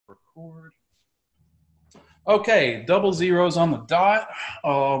record. Okay, double zeros on the dot.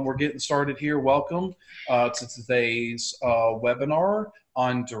 We're getting started here. Welcome to today's webinar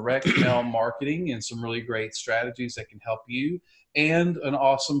on direct mail marketing and some really great strategies that can help you and an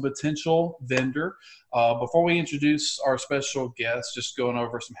awesome potential vendor. Before we introduce our special guest, just going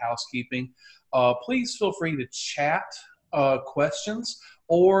over some housekeeping, please feel free to chat questions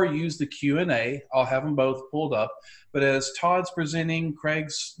or use the Q&A. I'll have them both pulled up. But as Todd's presenting,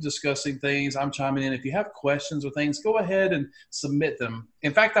 Craig's discussing things, I'm chiming in. If you have questions or things, go ahead and submit them.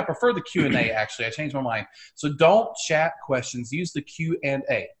 In fact, I prefer the Q&A, actually. I changed my mind. So don't chat questions. Use the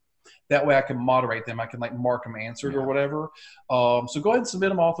Q&A. That way I can moderate them. I can mark them answered or whatever. So go ahead and submit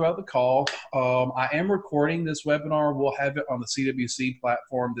them all throughout the call. I am recording this webinar. We'll have it on the CWC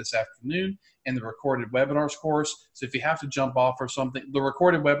platform this afternoon in the recorded webinars course. So if you have to jump off or something, the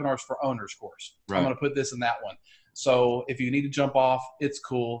recorded webinars for owners course. Right. I'm going to put this in that one. So if you need to jump off, it's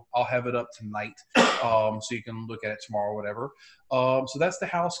cool. I'll have it up tonight so you can look at it tomorrow or whatever. So that's the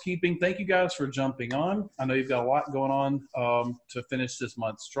housekeeping. Thank you guys for jumping on. I know you've got a lot going on to finish this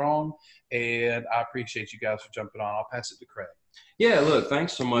month strong, and I appreciate you guys for jumping on. I'll pass it to Craig. Yeah, look,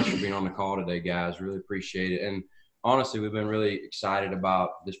 thanks so much for being on the call today, guys. Really appreciate it. And honestly, we've been really excited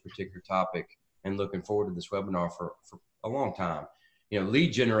about this particular topic and looking forward to this webinar for a long time. You know,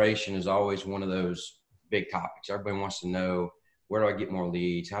 lead generation is always one of those big topics. Everybody wants to know, where do I get more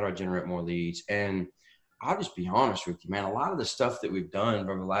leads? How do I generate more leads? And I'll just be honest with you, man, a lot of the stuff that we've done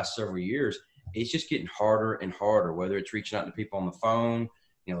over the last several years, it's just getting harder and harder, whether it's reaching out to people on the phone,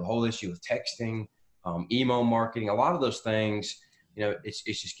 you know, the whole issue with texting, email marketing, a lot of those things, you know, it's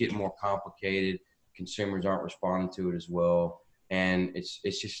just getting more complicated. Consumers aren't responding to it as well. And it's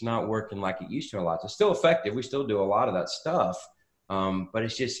just not working like it used to a lot. It's still effective. We still do a lot of that stuff. But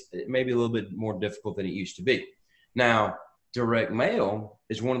it's just maybe a little bit more difficult than it used to be. Now, direct mail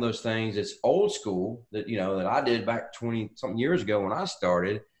is one of those things that's old school that, you know, that I did back 20-something years ago when I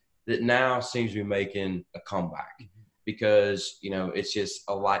started, that now seems to be making a comeback because, you know, it's just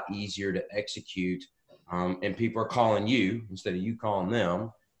a lot easier to execute and people are calling you instead of you calling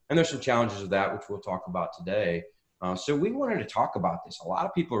them. And there's some challenges with that, which we'll talk about today. So we wanted to talk about this. A lot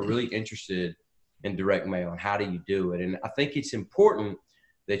of people are really interested in direct mail and how do you do it. And I think it's important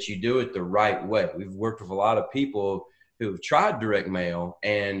that you do it the right way. We've worked with a lot of people who have tried direct mail,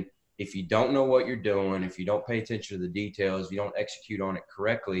 and if you don't know what you're doing, if you don't pay attention to the details, if you don't execute on it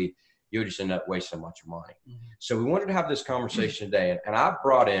correctly, you'll just end up wasting a bunch of money. So we wanted to have this conversation today, and I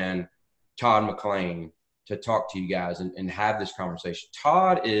brought in Todd McLain to talk to you guys and have this conversation.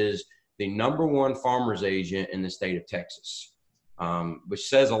 Todd is the #1 farmer's agent in the state of Texas. Which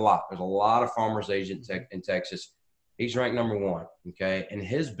says a lot. There's a lot of farmers agents in Texas. He's ranked #1, okay? And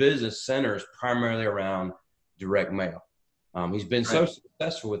his business centers primarily around direct mail. He's been so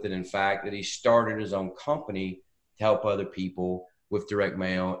successful with it, in fact, that he started his own company to help other people with direct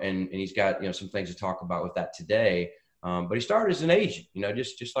mail. And he's got, you know, some things to talk about with that today. But he started as an agent, you know,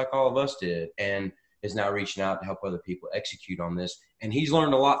 just like all of us did, and is now reaching out to help other people execute on this. And he's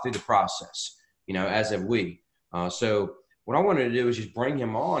learned a lot through the process, you know, as have we. So what I wanted to do is just bring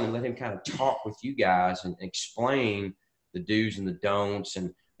him on and let him kind of talk with you guys and explain the do's and the don'ts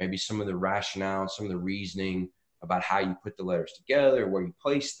and maybe some of the rationale, some of the reasoning about how you put the letters together, where you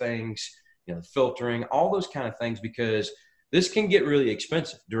place things, you know, the filtering, all those kind of things, because this can get really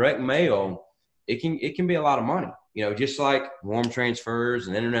expensive. Direct mail, it can be a lot of money, you know, just like warm transfers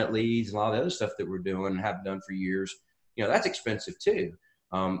and internet leads and a lot of the other stuff that we're doing and have done for years. You know, that's expensive too.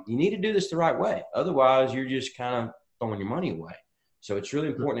 You need to do this the right way. Otherwise, you're just kind of throwing your money away. So it's really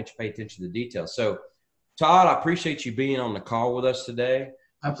important that you pay attention to the details. So Todd, I appreciate you being on the call with us today.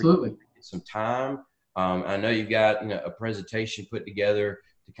 Absolutely. Some time. I know you've got, you know, a presentation put together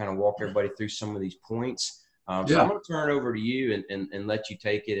to kind of walk everybody through some of these points. So I'm going to turn it over to you and let you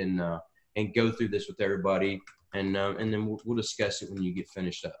take it and go through this with everybody. And then we'll discuss it when you get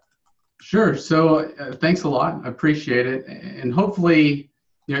finished up. Sure. So thanks a lot. I appreciate it. And hopefully,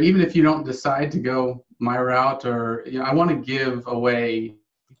 you know, even if you don't decide to go my route, or, you know, I want to give away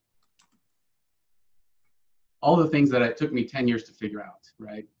all the things that it took me 10 years to figure out,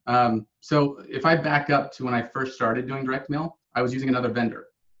 right? So if I back up to when I first started doing direct mail, I was using another vendor,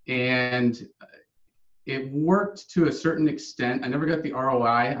 and it worked to a certain extent. I never got the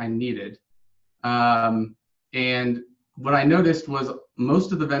ROI I needed. And what I noticed was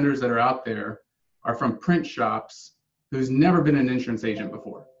most of the vendors that are out there are from print shops who's never been an insurance agent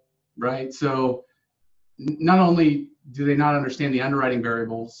before, right? So not only do they not understand the underwriting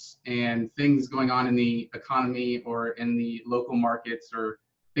variables and things going on in the economy or in the local markets or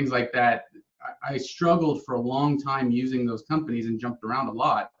things like that, I struggled for a long time using those companies and jumped around a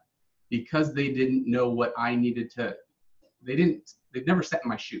lot. because they didn't know what I needed to, they've never sat in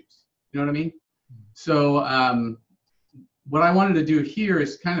my shoes. You know what I mean? So what I wanted to do here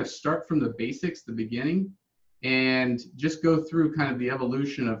is kind of start from the basics, the beginning, and just go through kind of the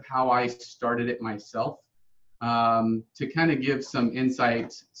evolution of how I started it myself, to kind of give some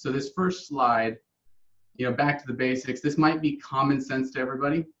insight. So this first slide, you know, back to the basics, this might be common sense to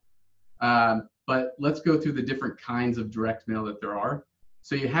everybody, but let's go through the different kinds of direct mail that there are.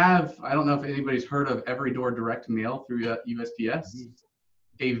 So you have, I don't know if anybody's heard of every door direct mail through USPS,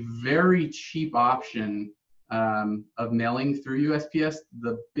 a very cheap option of mailing through USPS.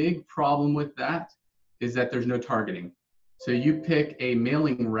 The big problem with that is that there's no targeting. So you pick a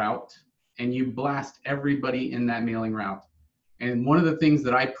mailing route and you blast everybody in that mailing route. And one of the things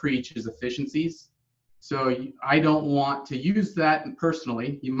that I preach is efficiencies. So I don't want to use that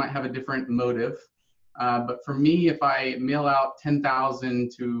personally. You might have a different motive. But for me, if I mail out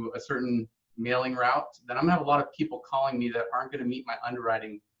 10,000 to a certain mailing route, then I'm gonna have a lot of people calling me that aren't gonna meet my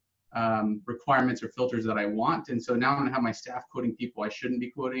underwriting requirements or filters that I want. And so now I'm gonna have my staff quoting people I shouldn't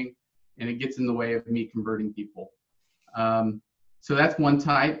be quoting, and it gets in the way of me converting people. So that's one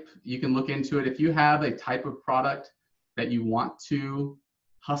type. You can look into it. If you have a type of product that you want to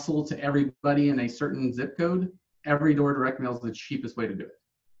hustle to everybody in a certain zip code, every door direct mail is the cheapest way to do it,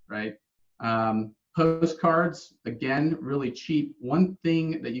 right? Postcards, again, really cheap. One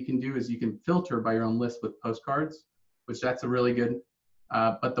thing that you can do is you can filter by your own list with postcards, which that's a really good.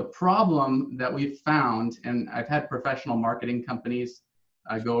 But the problem that we've found, and I've had professional marketing companies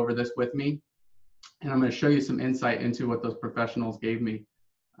go over this with me, and I'm going to show you some insight into what those professionals gave me.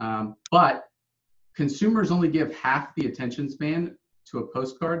 But consumers only give half the attention span to a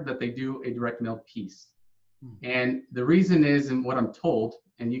postcard that they do a direct mail piece. And the reason is, and what I'm told,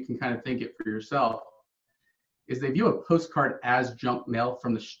 and you can kind of think it for yourself, is they view a postcard as junk mail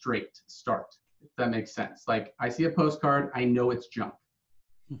from the straight start, if that makes sense. Like, I see a postcard, I know it's junk,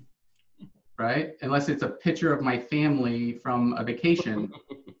 right? Unless it's a picture of my family from a vacation,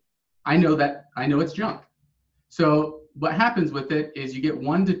 I know it's junk. So what happens with it is you get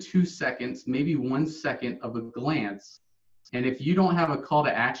 1 to 2 seconds, maybe 1 second of a glance. And if you don't have a call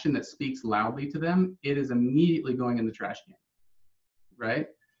to action that speaks loudly to them, it is immediately going in the trash can, right?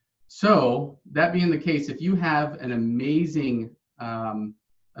 So that being the case, if you have an amazing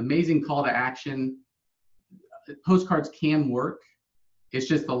call to action, postcards can work. It's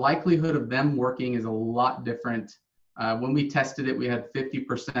just the likelihood of them working is a lot different. When we tested it, we had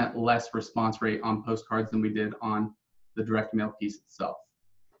 50% less response rate on postcards than we did on the direct mail piece itself.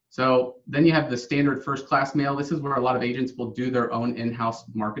 So then you have the standard first class mail. This is where a lot of agents will do their own in-house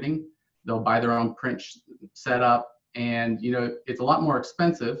marketing. They'll buy their own print setup, and you know, it's a lot more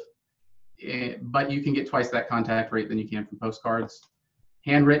expensive, but you can get twice that contact rate than you can from postcards.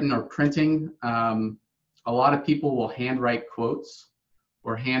 Handwritten or printing, a lot of people will handwrite quotes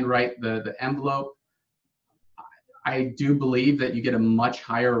or handwrite the envelope. I do believe that you get a much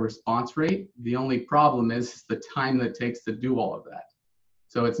higher response rate. The only problem is the time that it takes to do all of that.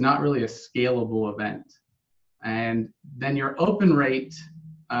 So it's not really a scalable event. And then your open rate,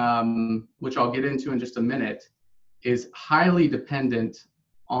 which I'll get into in just a minute, is highly dependent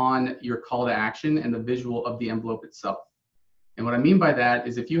on your call to action and the visual of the envelope itself. And what I mean by that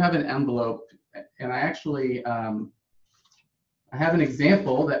is if you have an envelope, and I actually, I have an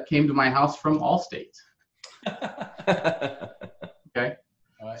example that came to my house from Allstate. Okay.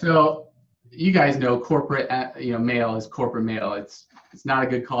 Right. So you guys know corporate, mail is corporate mail. It's not a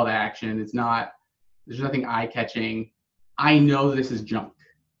good call to action. It's not, there's nothing eye-catching. I know this is junk.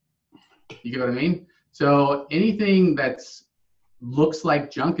 You get what I mean? So anything that's looks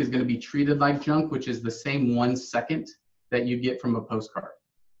like junk is going to be treated like junk, which is the same 1 second that you get from a postcard.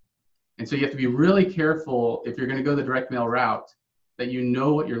 And so you have to be really careful if you're going to go the direct mail route, that you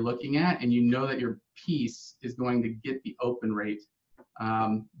know what you're looking at and you know that your piece is going to get the open rate.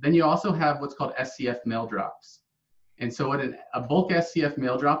 Then you also have what's called SCF mail drops. And so what a bulk SCF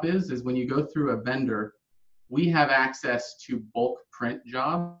mail drop is when you go through a vendor, we have access to bulk print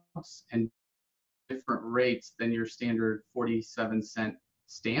jobs and different rates than your standard 47-cent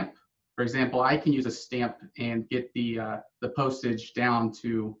stamp. For example, I can use a stamp and get the postage down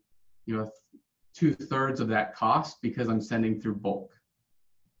to 2/3 of that cost because I'm sending through bulk,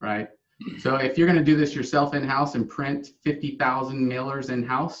 right? So if you're going to do this yourself in-house and print 50,000 mailers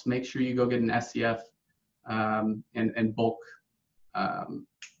in-house, make sure you go get an SCF and bulk. I'm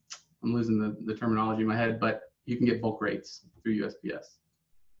losing the terminology in my head, but you can get bulk rates through USPS.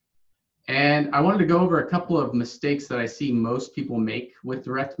 And I wanted to go over a couple of mistakes that I see most people make with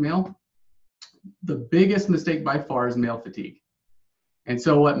direct mail. The biggest mistake by far is mail fatigue. And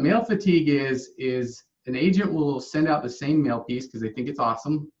so what mail fatigue is an agent will send out the same mail piece because they think it's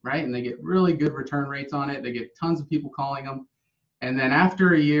awesome, right? And they get really good return rates on it. They get tons of people calling them. And then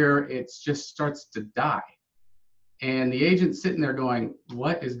after a year, it just starts to die. And the agent's sitting there going,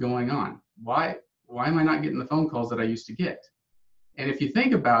 what is going on? Why am I not getting the phone calls that I used to get? And if you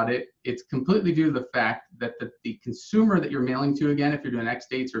think about it, it's completely due to the fact that the consumer that you're mailing to, again, if you're doing X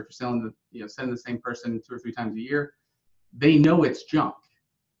dates or if you're sending the same person 2 or 3 times a year, they know it's junk,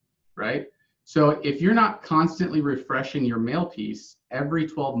 right? So if you're not constantly refreshing your mail piece every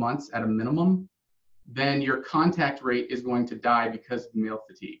 12 months at a minimum, then your contact rate is going to die because of mail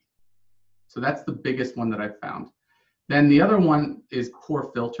fatigue. So that's the biggest one that I've found. Then the other one is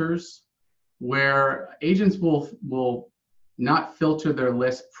poor filters, where agents will not filter their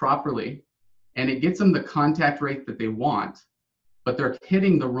list properly, and it gets them the contact rate that they want, but they're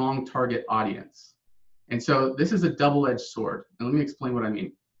hitting the wrong target audience. And so this is a double-edged sword. And let me explain what I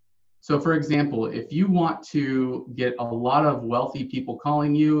mean. So for example, if you want to get a lot of wealthy people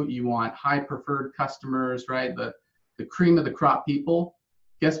calling you, you want high preferred customers, right? The cream of the crop people,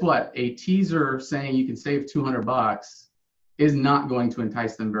 guess what? A teaser saying you can save $200 is not going to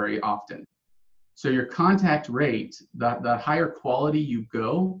entice them very often. So your contact rate, the higher quality you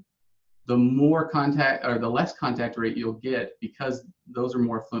go, the more contact or the less contact rate you'll get, because those are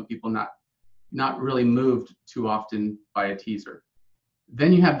more affluent people not really moved too often by a teaser.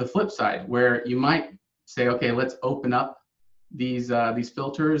 Then you have the flip side where you might say, okay, let's open up these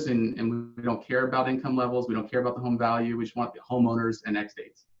filters and we don't care about income levels, we don't care about the home value, we just want the homeowners and X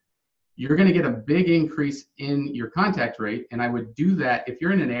dates. You're going to get a big increase in your contact rate, and I would do that if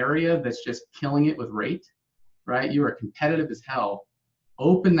you're in an area that's just killing it with rate, right? You are competitive as hell.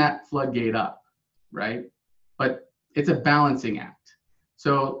 Open that floodgate up, right? But it's a balancing act.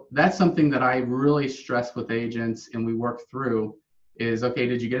 So that's something that I really stress with agents and we work through is, okay,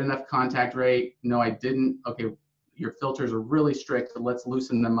 did you get enough contact rate? No, I didn't. Okay, your filters are really strict, so let's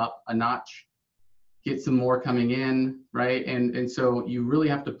loosen them up a notch, get some more coming in, right? And so you really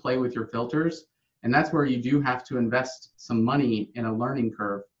have to play with your filters, and that's where you do have to invest some money in a learning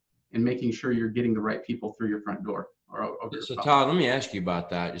curve and making sure you're getting the right people through your front door. So Todd, let me ask you about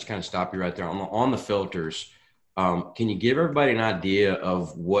that. Just kind of stop you right there on the filters. Can you give everybody an idea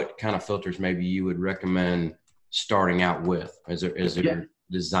of what kind of filters maybe you would recommend starting out with as you're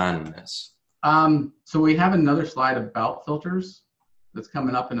designing this? So we have another slide about filters that's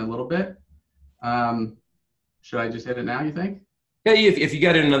coming up in a little bit. Should I just hit it now, you think? Yeah, if you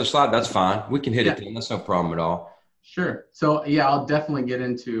got in another slide, that's fine. We can hit it then. That's no problem at all. Sure. So yeah, I'll definitely get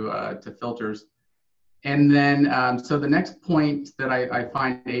into to filters. And then, so the next point that I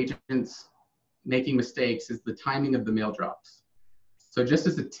find agents making mistakes is the timing of the mail drops. So just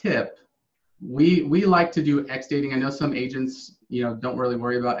as a tip, we like to do X dating. I know some agents, don't really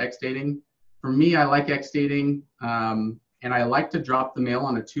worry about X dating. For me, I like X dating, and I like to drop the mail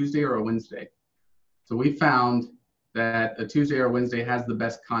on a Tuesday or a Wednesday. So we found that a Tuesday or Wednesday has the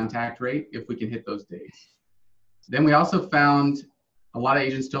best contact rate if we can hit those days. Then we also found a lot of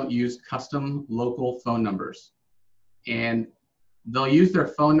agents don't use custom local phone numbers. And they'll use their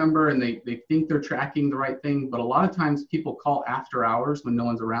phone number and they think they're tracking the right thing, but a lot of times people call after hours when no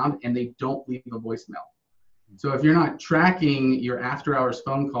one's around and they don't leave a voicemail. So if you're not tracking your after hours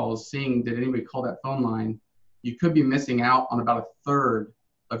phone calls, seeing did anybody call that phone line, you could be missing out on about 1/3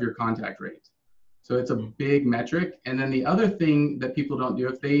 of your contact rate. So it's a big metric. And then the other thing that people don't do,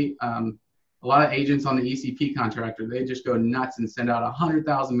 if they, a lot of agents on the ECP contractor, they just go nuts and send out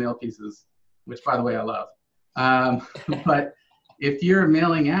 100,000 mail pieces, which by the way, I love. But if you're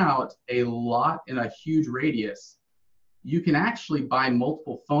mailing out a lot in a huge radius, you can actually buy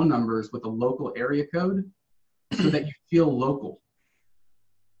multiple phone numbers with a local area code so that you feel local,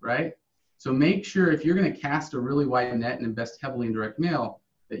 right? So make sure if you're going to cast a really wide net and invest heavily in direct mail,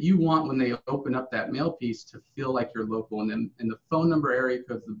 that you want when they open up that mail piece to feel like you're local. And the phone number area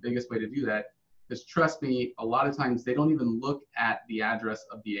code is the biggest way to do that. Because trust me, a lot of times they don't even look at the address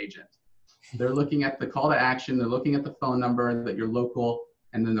of the agent. They're looking at the call to action, they're looking at the phone number that you're local,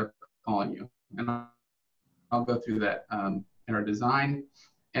 and then they're calling you. And I'll go through that in our design.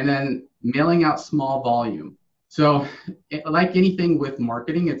 And then mailing out small volume. So like anything with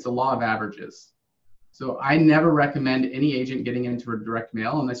marketing, it's a law of averages. So I never recommend any agent getting into a direct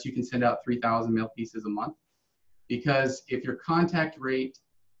mail unless you can send out 3,000 mail pieces a month. Because if your contact rate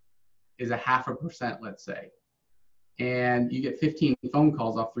is 0.5%, let's say, and you get 15 phone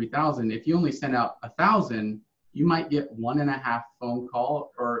calls off 3,000, if you only send out 1,000, you might get 1.5 phone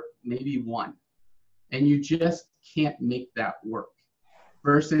call or maybe 1. And you just can't make that work.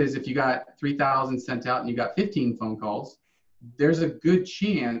 Versus if you got 3,000 sent out and you got 15 phone calls, there's a good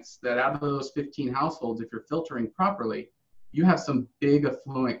chance that out of those 15 households, if you're filtering properly, you have some big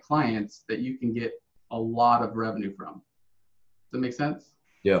affluent clients that you can get a lot of revenue from. Does that make sense?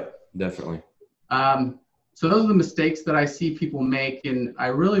 Yeah, definitely. So those are the mistakes that I see people make, and I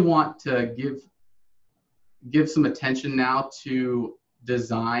really want to give some attention now to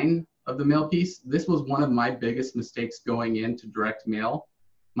design of the mail piece. This was one of my biggest mistakes going into direct mail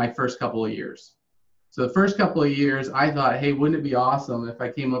my first couple of years. So the first couple of years, I thought, hey, wouldn't it be awesome if I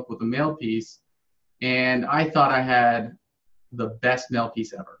came up with a mail piece? And I thought I had the best mail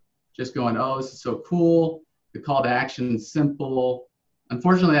piece ever. Just going, oh, this is so cool. The call to action is simple.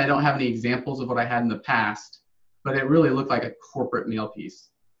 Unfortunately, I don't have any examples of what I had in the past, but it really looked like a corporate mail piece.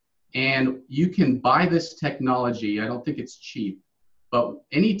 And you can buy this technology. I don't think it's cheap, but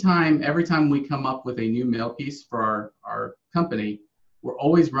every time we come up with a new mail piece for our company, we're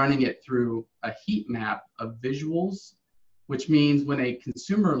always running it through a heat map of visuals, which means when a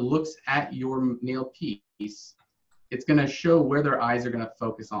consumer looks at your mail piece, it's going to show where their eyes are going to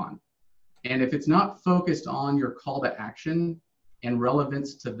focus on. And if it's not focused on your call to action and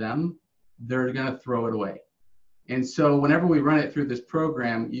relevance to them, they're going to throw it away. And so whenever we run it through this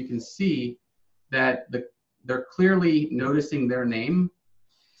program, you can see that they're clearly noticing their name.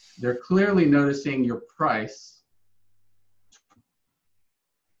 They're clearly noticing your price.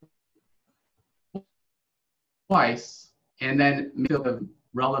 Twice, and then make it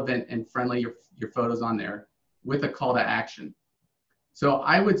relevant and friendly, your photos on there with a call to action. So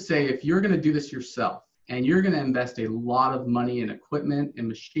I would say if you're going to do this yourself and you're going to invest a lot of money in equipment and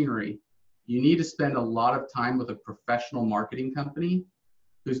machinery, you need to spend a lot of time with a professional marketing company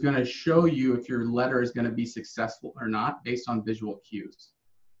who's going to show you if your letter is going to be successful or not based on visual cues.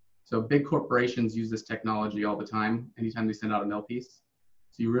 So big corporations use this technology all the time, anytime they send out a mail piece.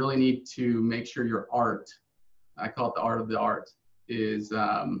 So you really need to make sure your art, I call it the art of the art, is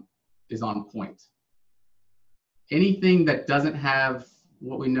on point. Anything that doesn't have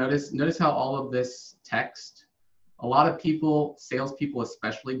what we notice how all of this text, a lot of people, salespeople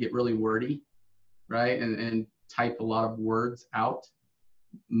especially, get really wordy, right? And type a lot of words out.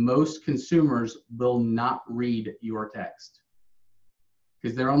 Most consumers will not read your text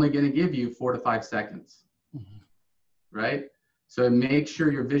because they're only going to give you 4 to 5 seconds, right? So make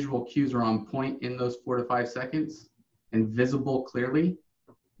sure your visual cues are on point in those 4 to 5 seconds and visible clearly,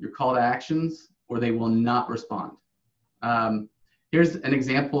 your call to actions, or they will not respond. Here's an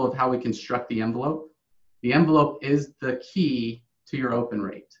example of how we construct the envelope. The envelope is the key to your open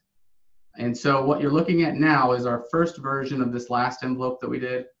rate. And so what you're looking at now is our first version of this last envelope that we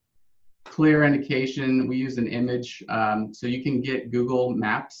did. Clear indication, we used an image. So you can get Google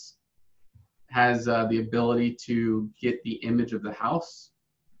Maps has the ability to get the image of the house,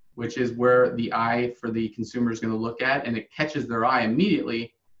 which is where the eye for the consumer is going to look at, and it catches their eye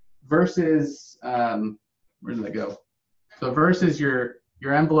immediately versus, where did that go? So versus your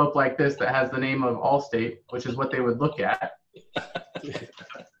envelope like this that has the name of Allstate, which is what they would look at.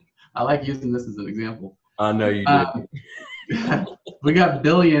 I like using this as an example. I know you do. We got $1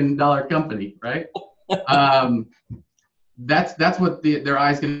 billion company, right? That's what their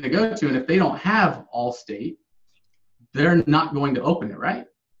eye's going to go to. And if they don't have Allstate, they're not going to open it, right?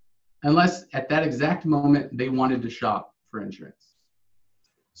 Unless at that exact moment they wanted to shop for insurance.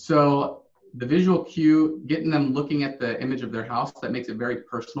 So the visual cue, getting them looking at the image of their house, that makes it very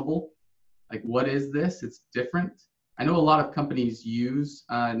personable. Like, what is this? It's different. I know a lot of companies use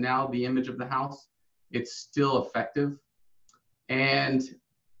now the image of the house. It's still effective. And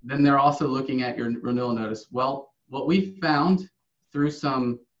then they're also looking at your renewal notice. Well, what we found through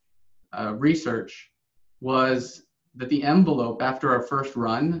some research was that the envelope after our first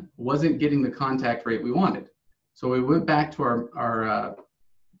run wasn't getting the contact rate we wanted. So we went back to our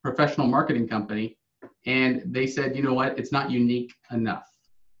professional marketing company, and they said, you know what, it's not unique enough.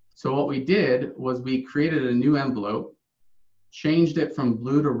 So what we did was we created a new envelope, changed it from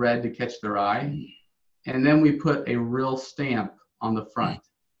blue to red to catch their eye, and then we put a real stamp on the front.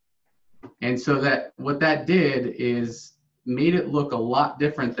 And so that what that did is made it look a lot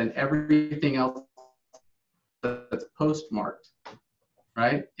different than everything else that's postmarked,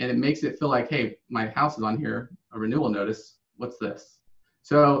 right? And it makes it feel like, hey, my house is on here, a renewal notice, what's this?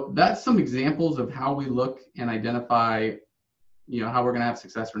 So that's some examples of how we look and identify, you know, how we're going to have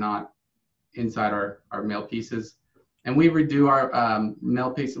success or not inside our mail pieces. And we redo our mail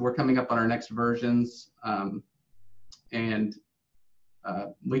pieces. We're coming up on our next versions, and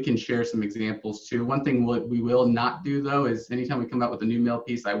we can share some examples too. One thing we will not do though is anytime we come out with a new mail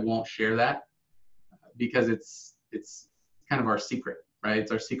piece, I won't share that because it's kind of our secret, right?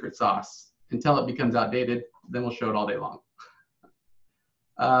 It's our secret sauce. Until it becomes outdated, then we'll show it all day long.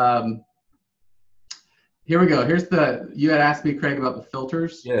 Here we go. You had asked me, Craig, about the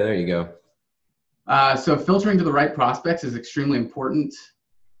filters. Yeah, there you go. So filtering to the right prospects is extremely important.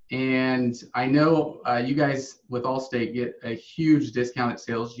 And I know you guys with Allstate get a huge discount at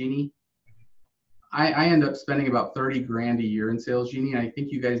Sales Genie. I end up spending about 30 grand a year in Sales Genie, and I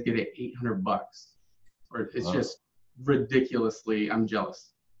think you guys get it $800, or it's just ridiculously. I'm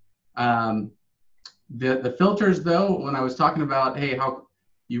jealous. The filters, though, when I was talking about, hey, how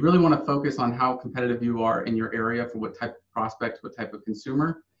you really want to focus on how competitive you are in your area for what type of prospect, what type of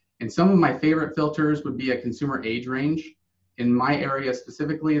consumer. And some of my favorite filters would be a consumer age range. In my area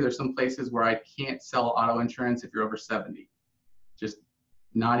specifically, there's some places where I can't sell auto insurance if you're over 70. Just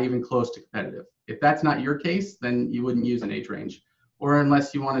not even close to competitive. If that's not your case, then you wouldn't use an age range. Or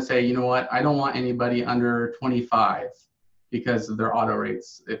unless you want to say, you know what, I don't want anybody under 25 because of their auto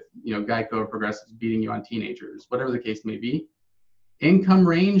rates. If, Geico or Progressive is beating you on teenagers, whatever the case may be. Income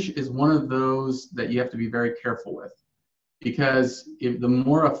range is one of those that you have to be very careful with, because if the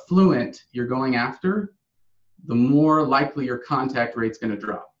more affluent you're going after, the more likely your contact rate's going to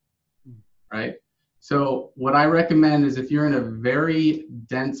drop, right? So what I recommend is if you're in a very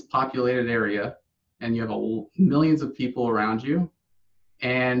dense populated area and you have millions of people around you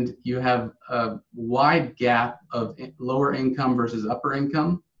and you have a wide gap of lower income versus upper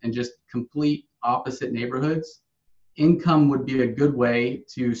income and just complete opposite neighborhoods, income would be a good way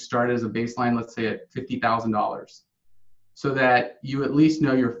to start as a baseline, let's say at $50,000. So that you at least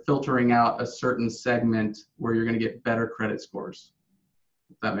know you're filtering out a certain segment where you're going to get better credit scores,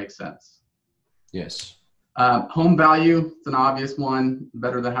 if that makes sense. Yes. Home value, it's an obvious one,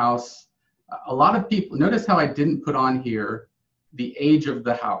 better the house. A lot of people, notice how I didn't put on here the age of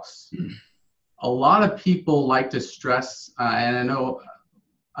the house. A lot of people like to stress, and I know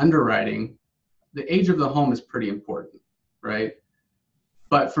underwriting, the age of the home is pretty important, right?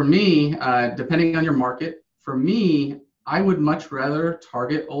 But for me, depending on your market, for me, I would much rather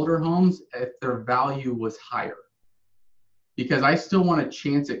target older homes if their value was higher, because I still want a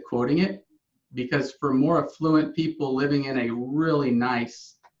chance at quoting it. Because for more affluent people living in a really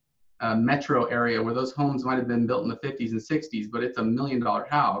nice metro area where those homes might have been built in the 50s and 60s, but it's $1 million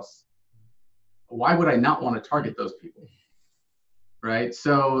house, why would I not want to target those people, right?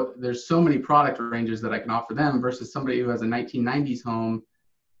 So there's so many product ranges that I can offer them versus somebody who has a 1990s home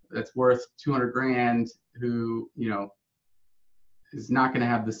that's worth 200 grand who, is not going to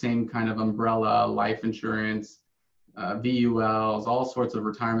have the same kind of umbrella, life insurance, VULs, all sorts of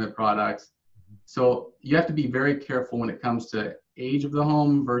retirement products. So you have to be very careful when it comes to age of the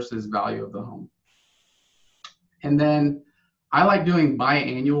home versus value of the home. And then I like doing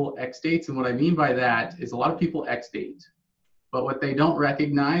biannual X dates. And what I mean by that is a lot of people X date. But what they don't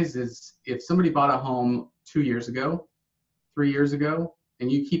recognize is if somebody bought a home 2 years ago, 3 years ago,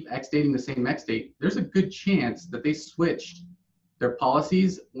 and you keep X dating the same X date, there's a good chance that they switched their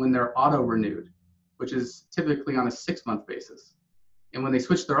policies when they're auto renewed, which is typically on a 6-month basis. And when they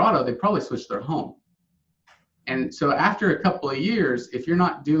switch their auto, they probably switch their home. And so after a couple of years, if you're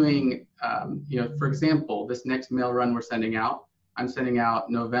not doing, for example, this next mail run we're sending out, I'm sending out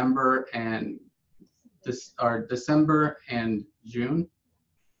November and December and June.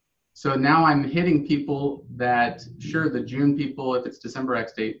 So now I'm hitting people that, sure, the June people, if it's December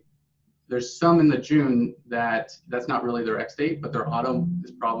X date, there's some in the June that's not really their X date, but their auto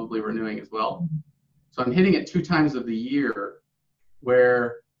is probably renewing as well. So I'm hitting it 2 times of the year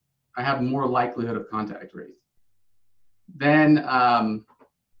where I have more likelihood of contact rate. Then a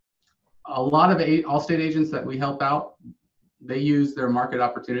lot of Allstate agents that we help out, they use their market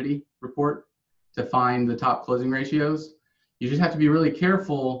opportunity report to find the top closing ratios. You just have to be really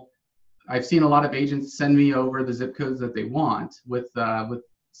careful. I've seen a lot of agents send me over the zip codes that they want with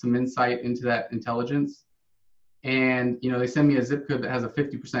some insight into that intelligence. And they send me a zip code that has a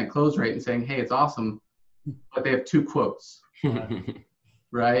 50% close rate and saying, hey, it's awesome, but they have 2 quotes.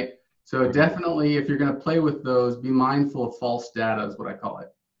 Right? So definitely, if you're going to play with those, be mindful of false data is what I call it.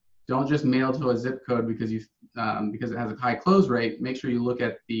 Don't just mail to a zip code because it has a high close rate. Make sure you look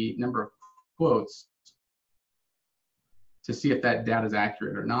at the number of quotes to see if that data is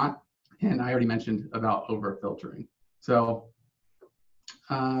accurate or not. And I already mentioned about over filtering. So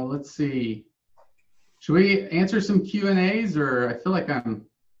let's see. Should we answer some Q&As, or I feel like I'm...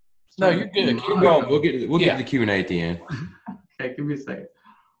 No, you're good. Keep going. We'll get to the Q&A at the end. Okay, give me a second.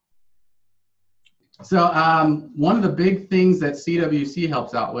 So one of the big things that CWC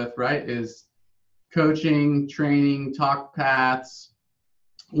helps out with, right, is coaching, training, talk paths.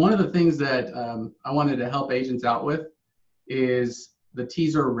 One of the things that I wanted to help agents out with is the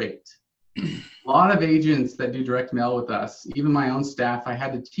teaser rate. A lot of agents that do direct mail with us, even my own staff, I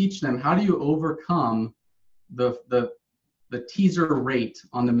had to teach them, how do you overcome the teaser rate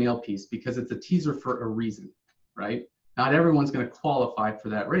on the mail piece, because it's a teaser for a reason, right? Not everyone's going to qualify for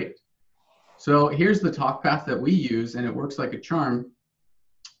that rate. So here's the talk path that we use, and it works like a charm.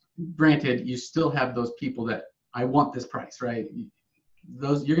 Granted, you still have those people that, I want this price, right?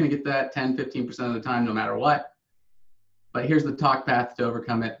 Those, you're going to get that 10, 15% of the time, no matter what. But here's the talk path to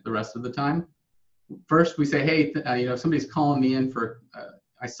overcome it the rest of the time. First, we say, hey, if somebody's calling me in for,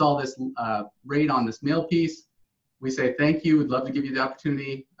 I saw this rate on this mail piece. We say, thank you. We'd love to give you the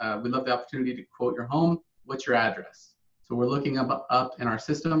opportunity. We'd love the opportunity to quote your home. What's your address? So we're looking up in our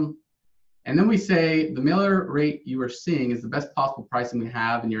system. And then we say, the mailer rate you are seeing is the best possible pricing we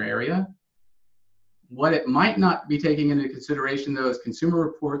have in your area. What it might not be taking into consideration, though, is consumer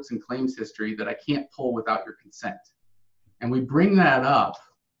reports and claims history that I can't pull without your consent. And we bring that up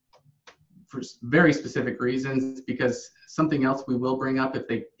for very specific reasons, because something else we will bring up if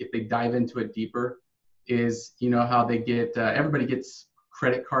they dive into it deeper is, how they get, everybody gets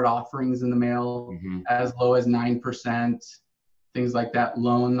credit card offerings in the mail, as low as 9%, things like that,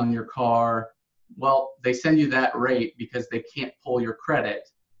 loan on your car. Well, they send you that rate because they can't pull your credit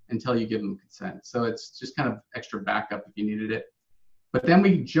until you give them consent. So it's just kind of extra backup if you needed it. But then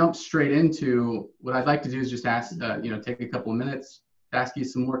we jump straight into what I'd like to do is just ask, take a couple of minutes to ask you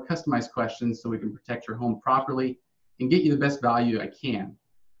some more customized questions so we can protect your home properly and get you the best value I can.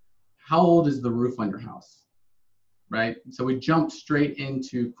 How old is the roof on your house, right? So we jump straight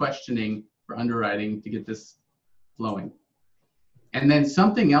into questioning for underwriting to get this flowing. And then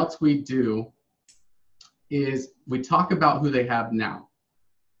something else we do is we talk about who they have now.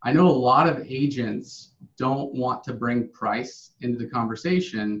 I know a lot of agents don't want to bring price into the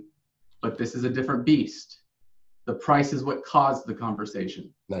conversation, but this is a different beast. The price is what caused the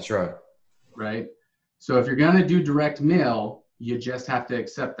conversation. That's right. Right? So if you're going to do direct mail, you just have to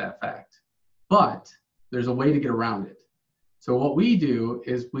accept that fact. But there's a way to get around it. So what we do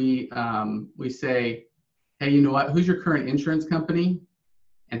is we say, hey, you know what? Who's your current insurance company?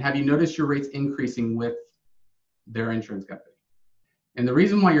 And have you noticed your rates increasing with their insurance company? And the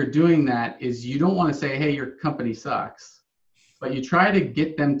reason why you're doing that is you don't want to say, hey, your company sucks, but you try to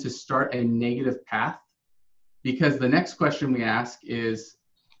get them to start a negative path, because the next question we ask is,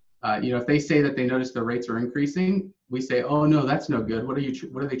 if they say that they notice their rates are increasing, we say, oh no, that's no good. What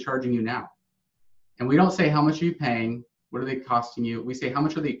are they charging you now? And we don't say, how much are you paying? What are they costing you? We say, how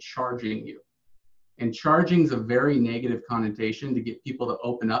much are they charging you? And charging is a very negative connotation to get people to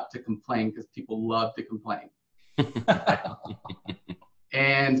open up to complain, because people love to complain.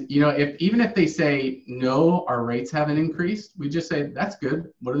 And even if they say no, our rates haven't increased, we just say, that's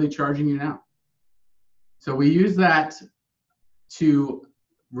good. What are they charging you now? So we use that to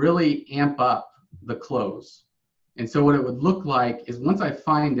really amp up the close. And so what it would look like is, once I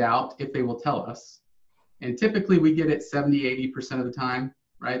find out if they will tell us, and typically we get it 70, 80% of the time,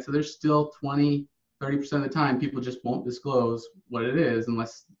 right? So there's still 20, 30% of the time people just won't disclose what it is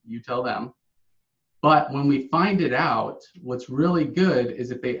unless you tell them. But when we find it out, what's really good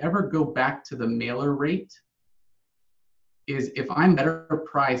is if they ever go back to the mailer rate, is if I'm better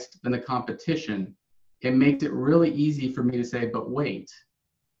priced than the competition, it makes it really easy for me to say, but wait,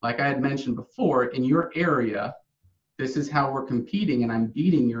 like I had mentioned before, in your area, this is how we're competing, and I'm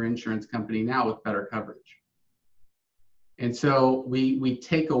beating your insurance company now with better coverage. And so we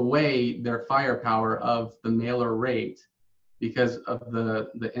take away their firepower of the mailer rate because of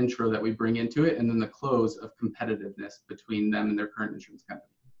the intro that we bring into it, and then the close of competitiveness between them and their current insurance company.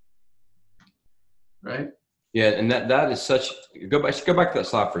 Right? Yeah, and that is such – go back to that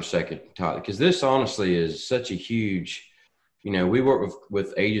slide for a second, Todd, because this honestly is such a huge – we work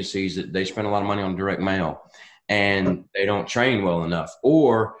with agencies that they spend a lot of money on direct mail, and they don't train well enough,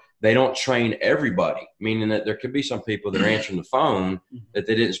 or they don't train everybody, meaning that there could be some people that are answering the phone that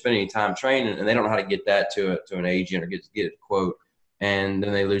they didn't spend any time training, and they don't know how to get that to an agent or get a quote, and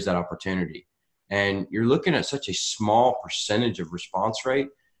then they lose that opportunity. And you're looking at such a small percentage of response rate.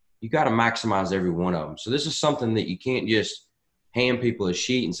 You got to maximize every one of them. So this is something that you can't just hand people a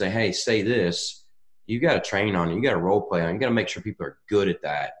sheet and say, hey, say this. You got to train on it. You got to role play on it. You got to make sure people are good at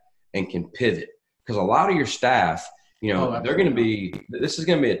that and can pivot. Because a lot of your staff, they're going to be – this is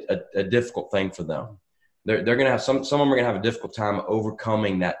going to be a difficult thing for them. They're going to have – some of them are going to have a difficult time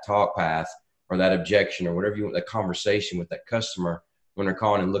overcoming that talk path or that objection or whatever you want, that conversation with that customer when they're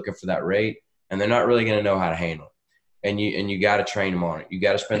calling and looking for that rate, and they're not really going to know how to handle it. And you got to train them on it. You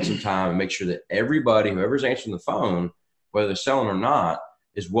got to spend some time and make sure that everybody, whoever's answering the phone, whether they're selling or not,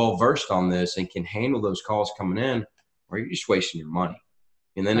 is well versed on this and can handle those calls coming in, or you're just wasting your money.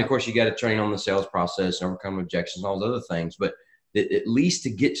 And then, of course, you got to train on the sales process, overcome objections, all those other things. But at least to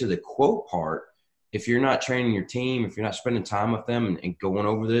get to the quote part, if you're not training your team, if you're not spending time with them and going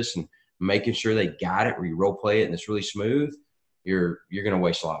over this and making sure they got it, or you role play it and it's really smooth, you're going to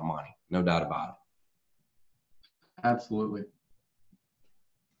waste a lot of money. No doubt about it. Absolutely.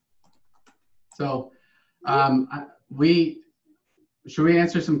 So should we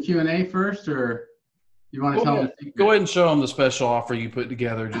answer some Q&A first, or you want to tell them? Go ahead and show them the special offer you put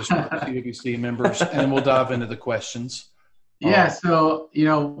together just for CWC members, and then we'll dive into the questions. Yeah, so,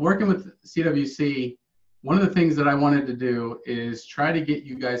 working with CWC, one of the things that I wanted to do is try to get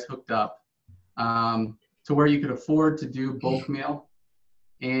you guys hooked up to where you could afford to do bulk mail.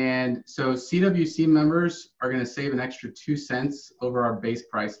 And so CWC members are going to save an extra 2 cents over our base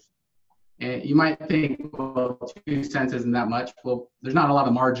price. And you might think, well, 2 cents isn't that much. Well, there's not a lot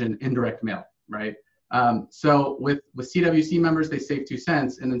of margin in direct mail, right? So with CWC members, they save 2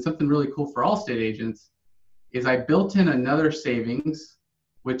 cents. And then something really cool for Allstate agents is I built in another savings,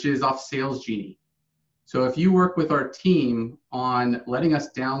 which is off Sales Genie. So if you work with our team on letting us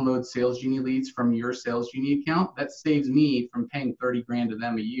download Sales Genie leads from your Sales Genie account, that saves me from paying 30 grand to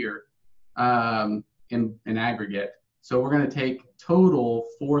them a year in aggregate. So we're going to take total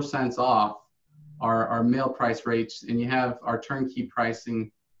 4 cents off our mail price rates, and you have our turnkey pricing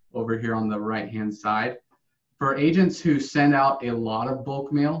over here on the right-hand side. For agents who send out a lot of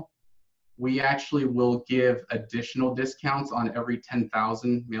bulk mail, we actually will give additional discounts on every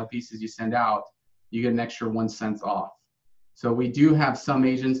 10,000 mail pieces you send out. You get an extra 1 cent off. So we do have some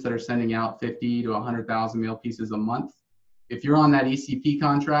agents that are sending out 50 to 100,000 mail pieces a month. If you're on that ECP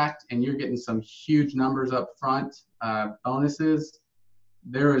contract and you're getting some huge numbers up front, bonuses,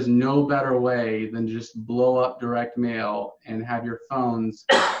 there is no better way than just blow up direct mail and have your phones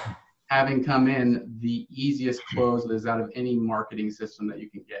having come in the easiest closes out of any marketing system that you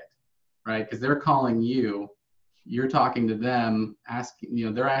can get, right? Because they're calling you, you're talking to them,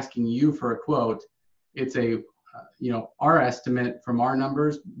 they're asking you for a quote. It's our estimate from our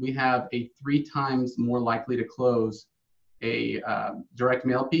numbers, we have a 3 times more likely to close a direct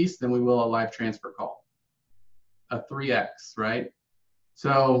mail piece than we will a live transfer call. A 3x, right?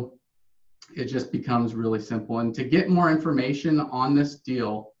 So it just becomes really simple. And to get more information on this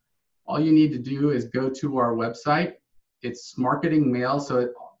deal, all you need to do is go to our website. It's marketing mail.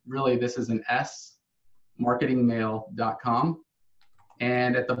 So this is an S, marketingmail.com.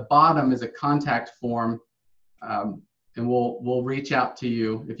 And at the bottom is a contact form, and we'll reach out to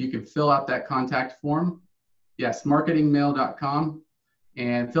you. If you can fill out that contact form, yes, marketingmail.com,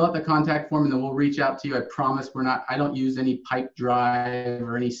 and fill out the contact form, and then we'll reach out to you. I promise I don't use any pipe drive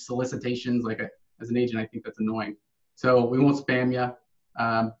or any solicitations. As an agent, I think that's annoying. So we won't spam you,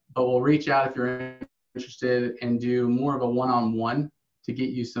 but we'll reach out if you're interested and do more of a one-on-one to get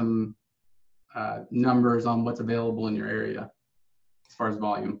you some numbers on what's available in your area as far as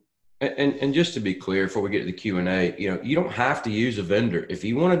volume. And just to be clear, before we get to the Q&A, you don't have to use a vendor. If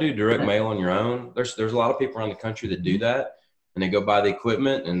you want to do direct mail on your own, there's a lot of people around the country that do that, and they go buy the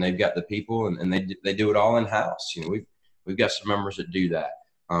equipment and they've got the people and they do it all in house. We've got some members that do that.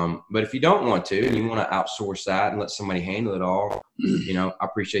 But if you don't want to and you want to outsource that and let somebody handle it all, I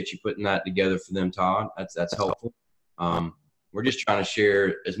appreciate you putting that together for them, Todd. That's helpful. We're just trying to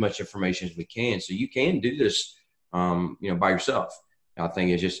share as much information as we can so you can do this, by yourself. I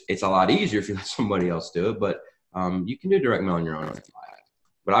think it's a lot easier if you let somebody else do it, but you can do direct mail on your own.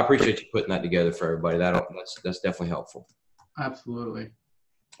 But I appreciate you putting that together for everybody. That's definitely helpful. Absolutely.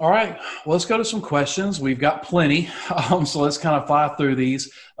 All right, well, let's go to some questions. We've got plenty, so let's kind of fly through these.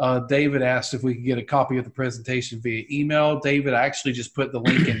 David asked if we could get a copy of the presentation via email. David, I actually just put the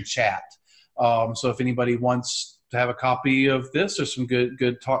link in chat. So if anybody wants to have a copy of this, there's some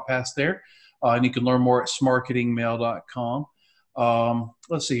good talk past there. And you can learn more at smarketingmail.com.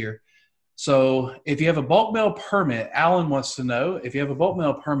 Let's see here. So if you have a bulk mail permit, Alan wants to know, if you have a bulk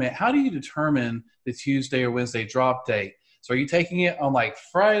mail permit, how do you determine the Tuesday or Wednesday drop date? So are you taking it on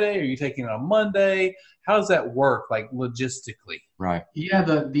Friday? Are you taking it on Monday? How does that work logistically? Right. Yeah,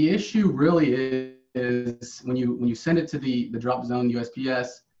 the issue really is when you send it to the drop zone USPS,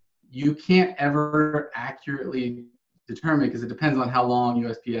 you can't ever accurately determine because it depends on how long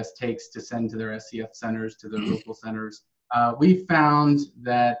USPS takes to send to their SCF centers, to their local centers. We found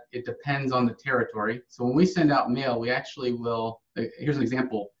that it depends on the territory. So when we send out mail, we actually will, here's an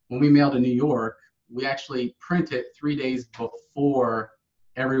example. When we mail to New York, we actually print it 3 days before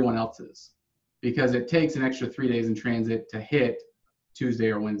everyone else's because it takes an extra 3 days in transit to hit Tuesday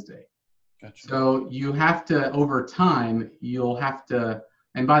or Wednesday. Gotcha. So you have to, over time, you'll have to,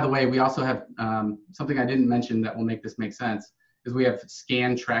 and by the way, we also have something I didn't mention that will make this make sense, is we have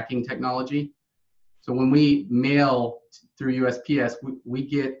scan tracking technology. So when we mail through USPS, we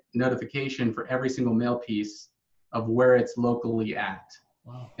get notification for every single mail piece of where it's locally at.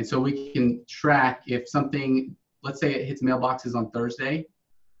 Wow. And so we can track if something, let's say it hits mailboxes on Thursday,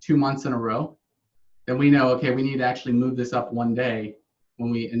 2 months in a row, then we know, okay, we need to actually move this up one day when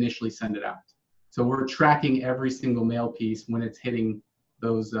we initially send it out. So we're tracking every single mail piece when it's hitting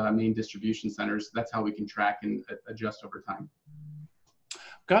those main distribution centers. That's how we can track and adjust over time.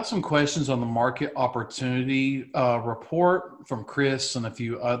 Got some questions on the market opportunity report from Chris and a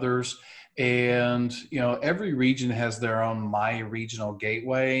few others. And, every region has their own My Regional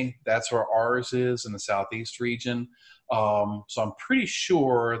Gateway. That's where ours is in the Southeast region. So I'm pretty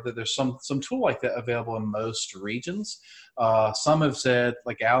sure that there's some tool like that available in most regions. Some have said,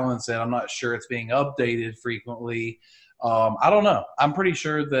 like Alan said, I'm not sure it's being updated frequently. I don't know. I'm pretty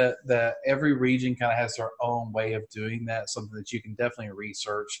sure that every region kind of has their own way of doing that, something that you can definitely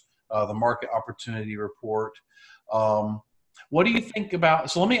research, the market opportunity report. What do you think about,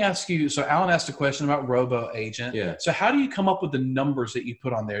 so let me ask you, so Alan asked a question about Robo Agent. Yeah. So how do you come up with the numbers that you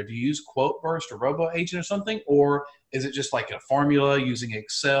put on there? Do you use Quote Burst or Robo Agent or something? Or is it just like a formula using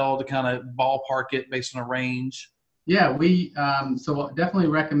Excel to kind of ballpark it based on a range? Yeah, we so definitely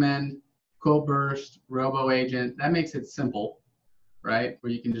recommend Quote Burst, Robo Agent. That makes it simple, right?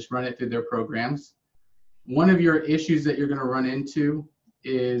 Where you can just run it through their programs. One of your issues that you're going to run into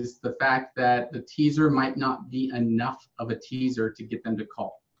is the fact that the teaser might not be enough of a teaser to get them to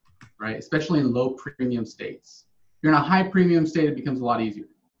call, right? Especially in low premium states. If you're in a high premium state, it becomes a lot easier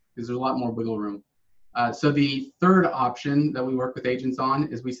because there's a lot more wiggle room. So the third option that we work with agents on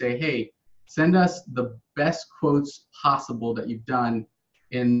is we say, hey, send us the best quotes possible that you've done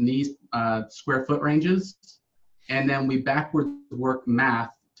in these square foot ranges. And then we backwards work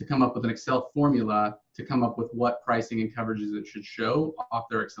math to come up with an Excel formula to come up with what pricing and coverages it should show off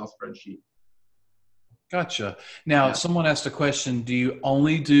their Excel spreadsheet. Gotcha. Now, someone asked a question, do you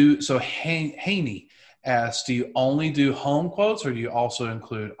only do, so Haney asked, do you only do home quotes or do you also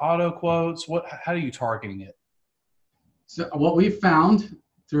include auto quotes? How are you targeting it? So what we've found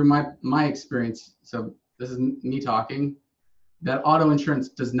through my experience, so this is me talking, that auto insurance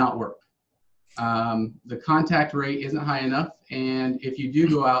does not work. The contact rate isn't high enough. And if you do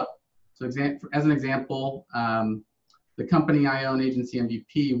go out, so as an example, the company I own, Agency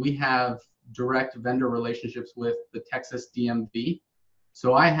MVP, we have direct vendor relationships with the Texas DMV.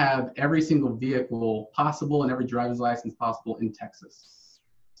 So I have every single vehicle possible and every driver's license possible in Texas.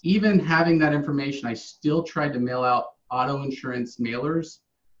 Even having that information, I still tried to mail out auto insurance mailers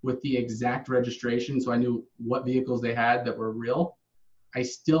with the exact registration, so I knew what vehicles they had that were real. I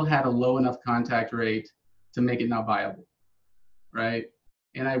still had a low enough contact rate to make it not viable, right?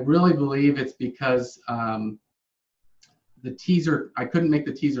 And I really believe it's because the teaser, I couldn't make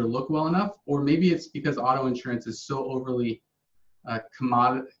the teaser look well enough, or maybe it's because auto insurance is so overly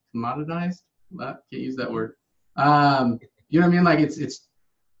commoditized. Can't use that word. You know what I mean? Like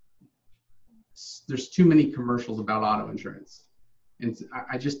there's too many commercials about auto insurance. And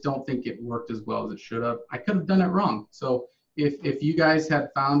I just don't think it worked as well as it should have. I could have done it wrong. So if you guys had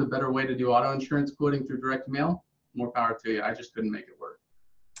found a better way to do auto insurance quoting through direct mail, more power to you. I just couldn't make it work.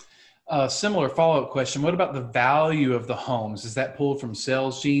 Similar follow-up question. What about the value of the homes? Is that pulled from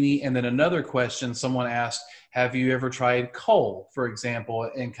Sales Genie? And then another question, someone asked, have you ever tried Cole, for example,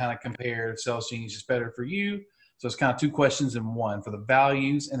 and kind of compared if Sales Genie is just better for you? So it's kind of two questions in one for the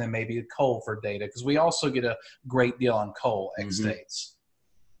values and then maybe a Cole for data, because we also get a great deal on Cole X states.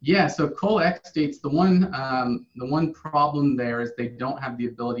 Yeah, so Cole X states, the one problem there is they don't have the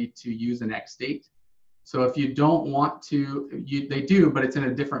ability to use an X date. So if you don't want to, they do, but it's in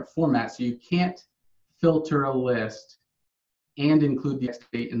a different format. So you can't filter a list and include the X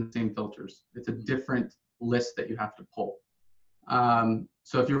date in the same filters. It's a different list that you have to pull.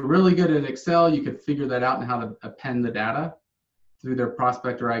 So if you're really good at Excel, you could figure that out and how to append the data through their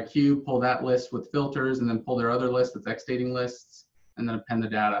Prospector IQ, pull that list with filters, and then pull their other list that's X-dating lists, and then append the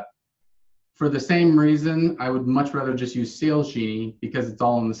data. For the same reason, I would much rather just use Sales Genie because it's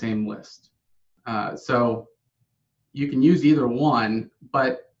all in the same list. So you can use either one,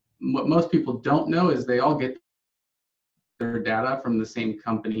 but what most people don't know is they all get their data from the same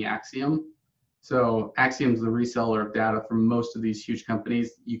company, Axiom. So Axiom's the reseller of data from most of these huge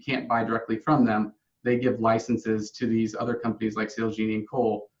companies. You can't buy directly from them. They give licenses to these other companies like Sales Genie and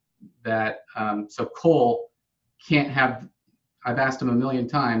Cole that, so Cole can't have, I've asked them a million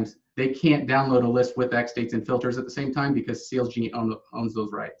times, they can't download a list with X dates and filters at the same time because Sales Genie owns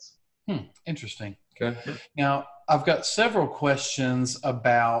those rights. Interesting. Okay. Now, I've got several questions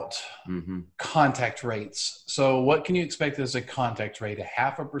about contact rates. So what can you expect as a contact rate?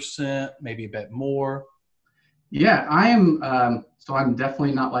 0.5%, maybe a bit more? Yeah, I am. So I'm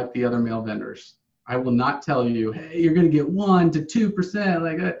definitely not like the other mail vendors. I will not tell you, hey, you're going to get 1 to 2%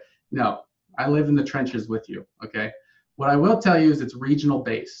 like that. No, I live in the trenches with you. Okay. What I will tell you is it's regional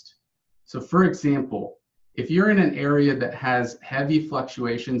based. So for example, if you're in an area that has heavy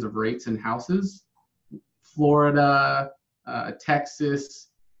fluctuations of rates and houses, Florida, Texas,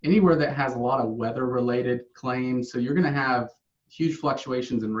 anywhere that has a lot of weather related claims, so you're going to have huge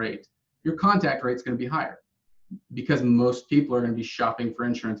fluctuations in rate, your contact rate is going to be higher because most people are going to be shopping for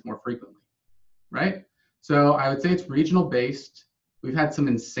insurance more frequently, right? So I would say it's regional based. We've had some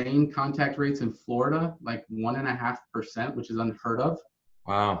insane contact rates in Florida, like 1.5%, which is unheard of.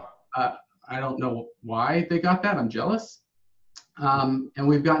 Wow. I don't know why they got that. I'm jealous. And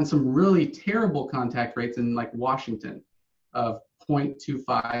we've gotten some really terrible contact rates in like Washington of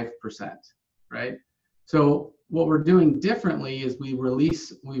 0.25%, right? So what we're doing differently is we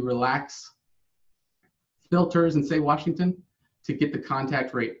relax filters in, say, Washington to get the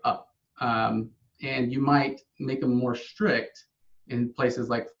contact rate up. And you might make them more strict in places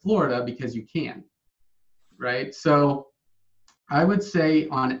like Florida because you can, right? So I would say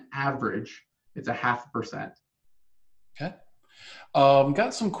on average, it's 0.5%. Okay.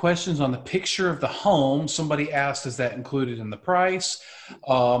 Got some questions on the picture of the home. Somebody asked, is that included in the price?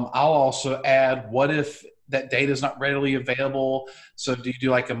 I'll also add, what if that data is not readily available? So do you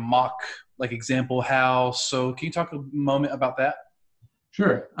do like a mock, like example house? So can you talk a moment about that?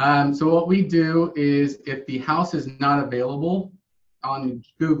 Sure. So what we do is if the house is not available on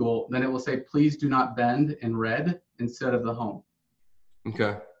Google, then it will say, please do not vend in red instead of the home.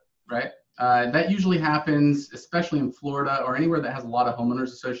 Okay. Right. That usually happens, especially in Florida or anywhere that has a lot of homeowners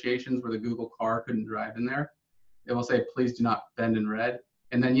associations where the Google car couldn't drive in there. It will say, please do not vend in red.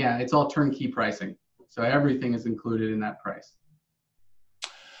 And then, yeah, it's all turnkey pricing. So everything is included in that price.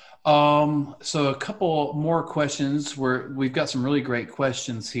 So a couple more questions we've got some really great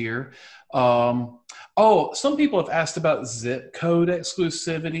questions here. Some people have asked about zip code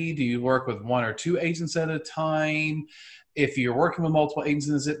exclusivity. Do you work with 1 or 2 agents at a time? If you're working with multiple agents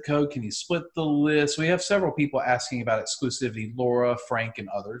in the zip code, can you split the list? We have several people asking about exclusivity, Laura, Frank, and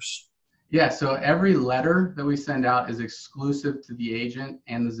others. Yeah, so every letter that we send out is exclusive to the agent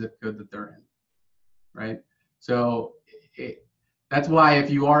and the zip code that they're in, right? So that's why if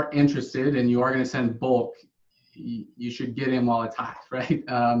you are interested and you are going to send bulk, you should get in while it's hot, right?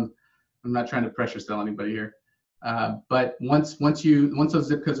 I'm not trying to pressure sell anybody here. But once those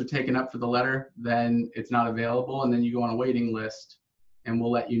zip codes are taken up for the letter, then it's not available, and then you go on a waiting list, and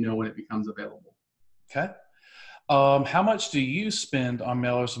we'll let you know when it becomes available. Okay. How much do you spend on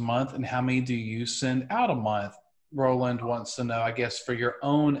mailers a month, and how many do you send out a month? Roland wants to know, I guess, for your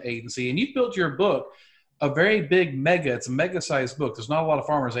own agency. And you've built your book a very big it's a mega-sized book. There's not a lot of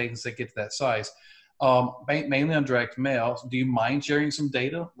farmers agents that get to that size. Mainly on direct mail. Do you mind sharing some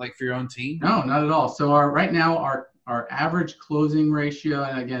data, like for your own team? No, not at all. So right now, our average closing ratio,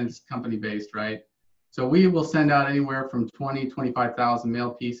 and again, it's company-based, right? So we will send out anywhere from 25,000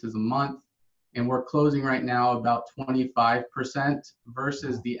 mail pieces a month, and we're closing right now about 25%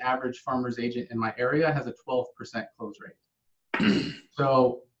 versus the average farmer's agent in my area has a 12% close rate.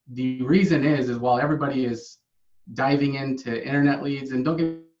 So the reason is while everybody is diving into internet leads, and don't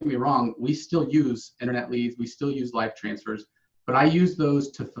get me wrong, we still use internet leads, we still use live transfers, but I use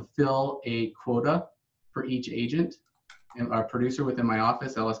those to fulfill a quota for each agent and our producer within my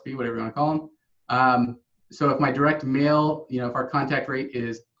office, LSP, whatever you want to call them. So if my direct mail, if our contact rate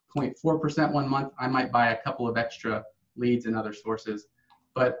is 0.4% 1 month, I might buy a couple of extra leads in other sources.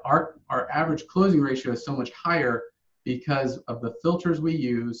 But our average closing ratio is so much higher because of the filters we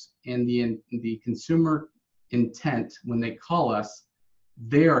use and the consumer intent when they call us.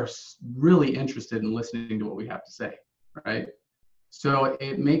 They are really interested in listening to what we have to say, right? So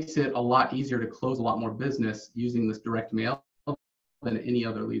it makes it a lot easier to close a lot more business using this direct mail than any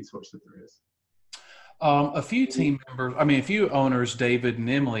other lead source that there is. A few owners, David and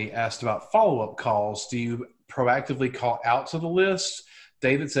Emily, asked about follow-up calls. Do you proactively call out to the list?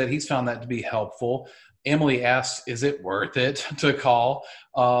 David said he's found that to be helpful. Emily asked, is it worth it to call?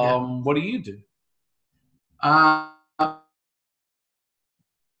 What do you do?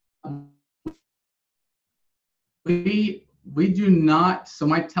 We do not. So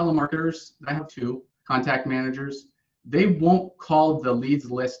my telemarketers, I have 2 contact managers. They won't call the leads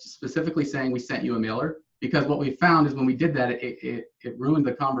list specifically saying we sent you a mailer, because what we found is when we did that, it ruined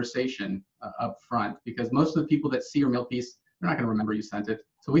the conversation up front, because most of the people that see your mail piece, they're not going to remember you sent it.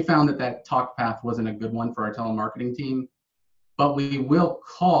 So we found that that talk path wasn't a good one for our telemarketing team, but we will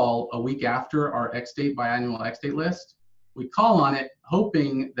call a week after our X date biannual X date list. We call on it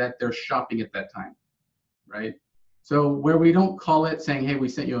hoping that they're shopping at that time, right? So where we don't call it saying, hey, we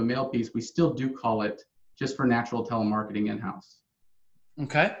sent you a mail piece, we still do call it just for natural telemarketing in-house.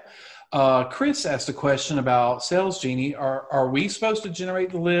 Okay. Chris asked a question about Sales Genie. Are we supposed to generate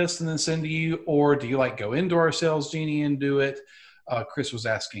the list and then send to you, or do you like go into our Sales Genie and do it? Chris was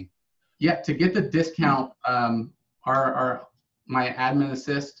asking. Yeah, to get the discount, my admin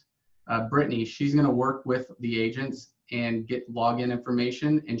assist, Brittany, she's going to work with the agents and get login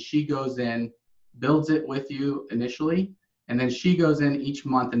information, and she goes in, builds it with you initially, and then she goes in each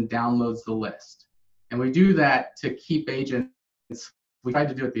month and downloads the list. And we do that to keep agents. We tried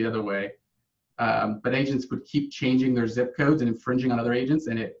to do it the other way, but agents would keep changing their zip codes and infringing on other agents,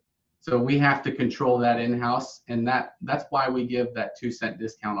 so we have to control that in-house, and that's why we give that 2-cent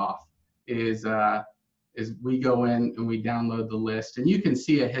discount off. Is we go in and we download the list, and you can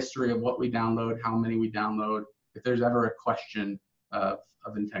see a history of what we download, how many we download, if there's ever a question of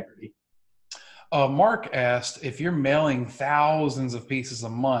integrity. Mark asked, if you're mailing thousands of pieces a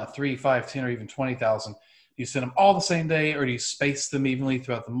month, 3, 5, 10, or even 20,000, do you send them all the same day, or do you space them evenly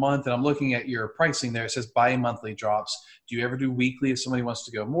throughout the month? And I'm looking at your pricing there. It says bi-monthly drops. Do you ever do weekly if somebody wants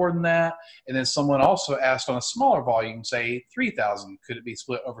to go more than that? And then someone also asked on a smaller volume, say 3,000, could it be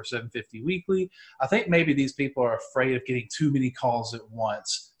split over 750 weekly? I think maybe these people are afraid of getting too many calls at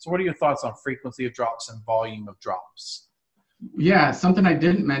once. So what are your thoughts on frequency of drops and volume of drops? Yeah, something I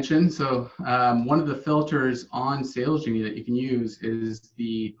didn't mention. So one of the filters on Sales Genie that you can use is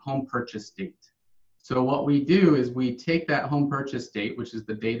the home purchase date. So what we do is we take that home purchase date, which is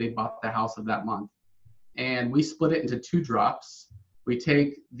the day they bought the house of that month, and we split it into 2 drops. We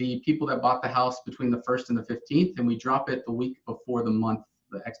take the people that bought the house between the 1st and the 15th, and we drop it the week before the month,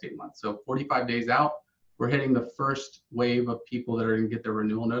 the X date month. So 45 days out, we're hitting the first wave of people that are going to get their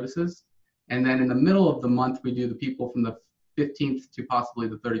renewal notices. And then in the middle of the month, we do the people from the 15th to possibly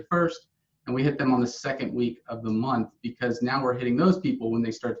the 31st, and we hit them on the 2nd week of the month, because now we're hitting those people when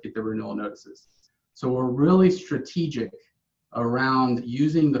they start to get their renewal notices. So we're really strategic around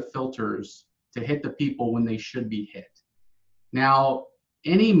using the filters to hit the people when they should be hit. Now,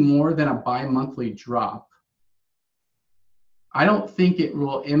 any more than a bi-monthly drop, I don't think it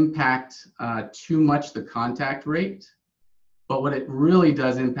will impact too much the contact rate, but what it really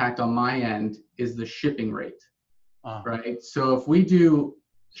does impact on my end is the shipping rate. Right? So if we do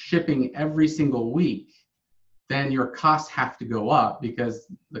shipping every single week, then your costs have to go up, because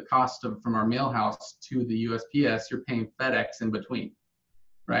the cost from our mail house to the USPS, you're paying FedEx in between,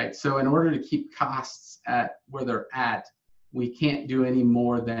 right? So in order to keep costs at where they're at, we can't do any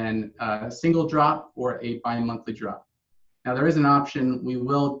more than a single drop or a bi-monthly drop. Now there is an option. We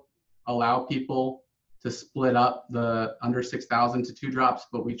will allow people to split up the under 6,000 to 2 drops,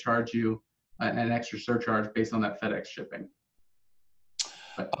 but we charge you an extra surcharge based on that FedEx shipping.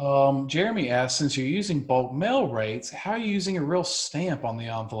 Jeremy asked, since you're using bulk mail rates, how are you using a real stamp on the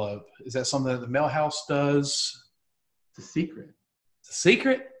envelope? Is that something that the mail house does? It's a secret. It's a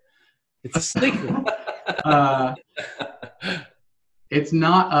secret? It's a secret. It's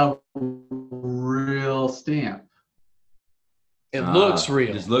not a real stamp. It looks real.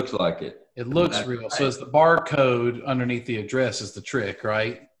 It just looks like it. It looks That's real. right. So it's the barcode underneath the address is the trick,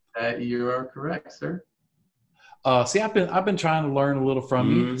 right? You are correct, sir. See, I've been trying to learn a little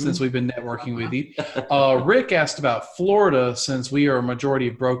from you since we've been networking with you. Rick asked about Florida, since we are a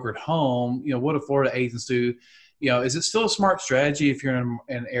majority brokered home. You know, what do Florida agents do? You know, is it still a smart strategy if you're in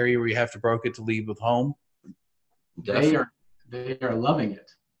an area where you have to broker it to lead with home? They are loving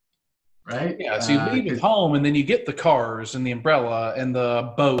it, right? Yeah, so you lead with home, and then you get the cars and the umbrella and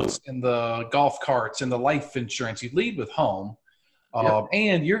the boats and the golf carts and the life insurance. You lead with home. Yep.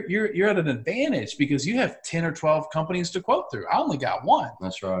 And you're at an advantage because you have 10 or 12 companies to quote through. I only got one.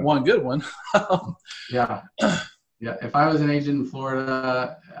 That's right. One good one. Yeah. Yeah. If I was an agent in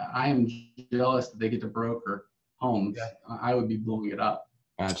Florida, I am jealous that they get to broker homes. Yeah. I would be blowing it up.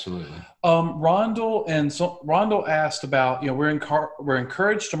 Absolutely. Rondell asked about, you know, we're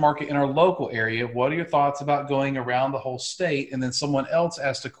encouraged to market in our local area. What are your thoughts about going around the whole state? And then someone else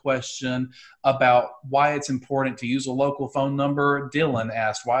asked a question about why it's important to use a local phone number. Dylan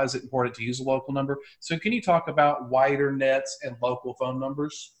asked, why is it important to use a local number? So can you talk about wider nets and local phone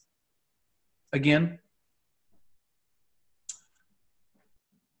numbers again?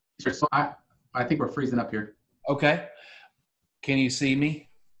 So I think we're freezing up here. Okay. Can you see me?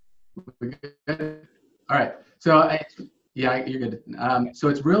 We're good. All right. So yeah, you're good. So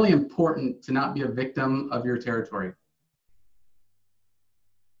it's really important to not be a victim of your territory,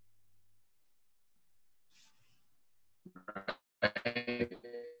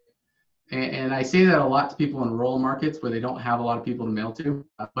 And I say that a lot to people in rural markets where they don't have a lot of people to mail to,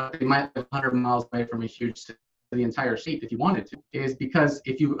 but they might live 100 miles away from a huge city, the entire state if you wanted to, is because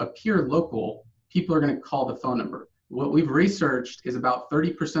if you appear local, people are going to call the phone number. What we've researched is about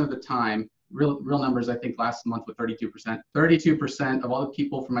 30% of the time, real numbers, I think last month with 32% of all the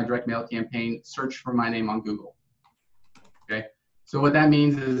people from my direct mail campaign search for my name on Google. Okay. So what that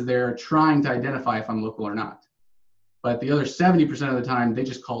means is they're trying to identify if I'm local or not. But the other 70% of the time, they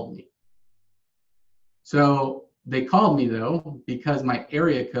just called me. So they called me though, because my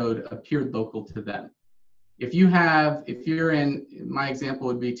area code appeared local to them. If you're in, my example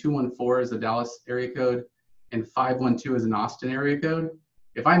would be 214 is a Dallas area code and 512 is an Austin area code.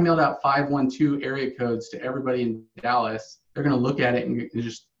 If I mailed out 512 area codes to everybody in Dallas, they're going to look at it and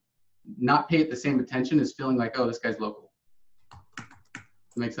just not pay it the same attention as feeling like, oh, this guy's local. Does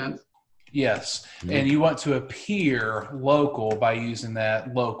that make sense? Yes. And you want to appear local by using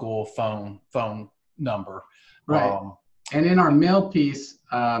that local phone number. Right. And in our mail piece,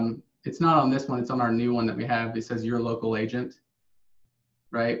 it's not on this one, it's on our new one that we have. It says your local agent,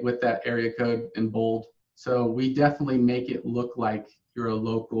 right? With that area code in bold. So we definitely make it look like you're a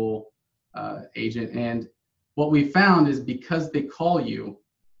local agent. And what we found is because they call you,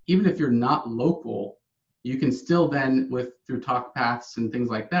 even if you're not local, you can still then through talk paths and things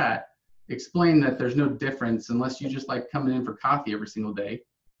like that, explain that there's no difference unless you just like coming in for coffee every single day.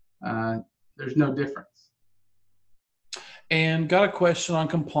 There's no difference. And got a question on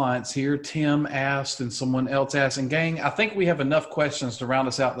compliance here. Tim asked and someone else asked. And gang, I think we have enough questions to round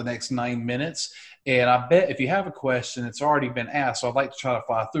us out the next 9 minutes. And I bet if you have a question, it's already been asked. So I'd like to try to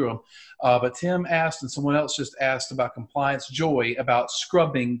fly through them. But Tim asked and someone else just asked about compliance. Joy about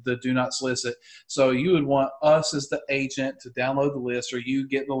scrubbing the do not solicit. So you would want us as the agent to download the list or you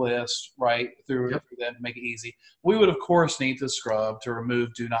get the list right through them to make it easy. We would, of course, need to scrub to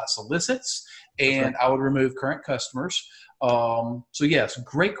remove do not solicits. And I would remove current customers. So yes,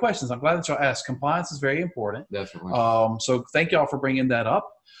 great questions. I'm glad that y'all asked. Compliance is very important. Definitely. So thank y'all for bringing that up.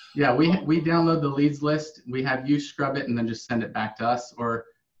 Yeah, we download the leads list. We have you scrub it and then just send it back to us, or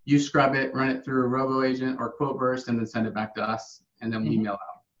you scrub it, run it through a robo agent or quote burst, and then send it back to us, and then we mail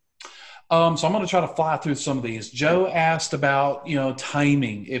out. So I'm going to try to fly through some of these. Joe asked about,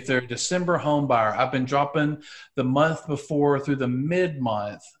 timing. If they're a December home buyer, I've been dropping the month before through the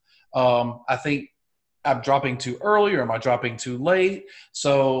mid-month. I think I'm dropping too early or am I dropping too late?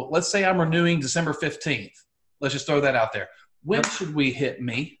 So let's say I'm renewing December 15th. Let's just throw that out there. When should we hit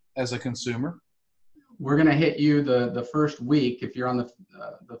me as a consumer? We're going to hit you the first week if you're on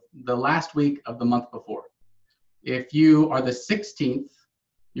the last week of the month before. If you are the 16th,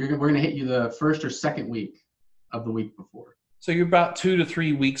 we're going to hit you the first or second week of the week before. So you're about 2 to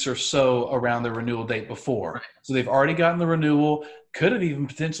 3 weeks or so around the renewal date before. Right. So they've already gotten the renewal, could have even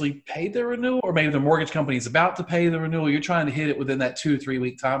potentially paid their renewal, or maybe the mortgage company is about to pay the renewal. You're trying to hit it within that 2 to 3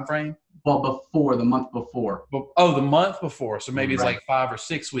 week time frame? Well, the month before. Oh, the month before. So maybe it's like 5 or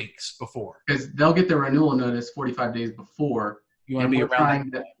 6 weeks before. Because they'll get their renewal notice 45 days before. You want to be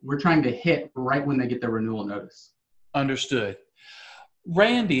around that? We're trying to hit right when they get their renewal notice. Understood.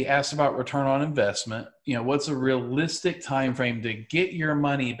 Randy asked about return on investment. What's a realistic time frame to get your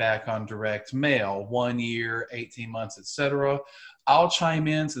money back on direct mail? 1 year, 18 months, etc. I'll chime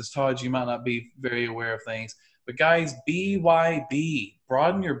in since Todd, you might not be very aware of things. But guys, BYB,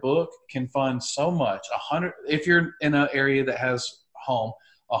 broaden your book, can fund so much. If you're in an area that has home,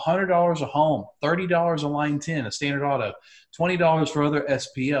 $100 a home, $30 a line 10, a standard auto, $20 for other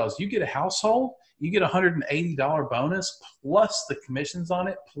SPLs. You get a household, you get a $180 bonus plus the commissions on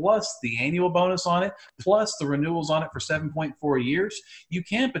it, plus the annual bonus on it, plus the renewals on it for 7.4 years. You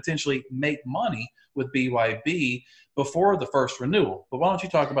can potentially make money with BYB before the first renewal. But why don't you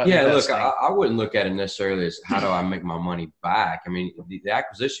talk about investing? Look, I wouldn't look at it necessarily as how do I make my money back. I mean, the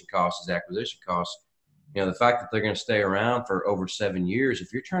acquisition cost is acquisition cost. The fact that they're going to stay around for over 7 years,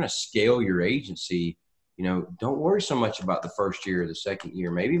 if you're trying to scale your agency, don't worry so much about the first year or the second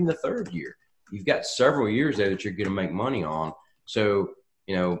year, maybe even the third year. You've got several years there that you're going to make money on. So,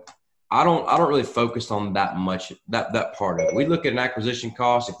 I don't really focus on that much, that part of it. We look at an acquisition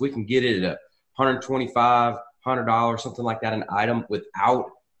cost. If we can get it at $125, $100, something like that, an item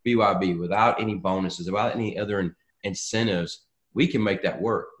without BYB, without any bonuses, without any other incentives, we can make that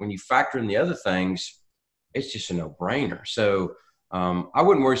work. When you factor in the other things, it's just a no-brainer. So I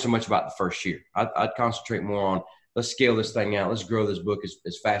wouldn't worry so much about the first year. I'd concentrate more on, let's scale this thing out. Let's grow this book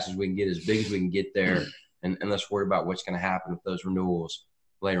as fast as we can get, as big as we can get there. And let's worry about what's going to happen with those renewals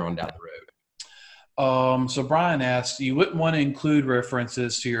later on down the road. So Brian asked, you wouldn't want to include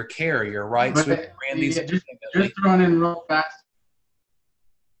references to your carrier, right? But So Randy's just throwing in real fast.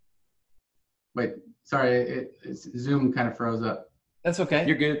 Wait, sorry, Zoom kind of froze up. That's okay.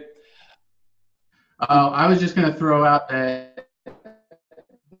 You're good. I was just going to throw out that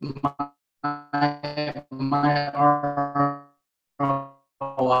my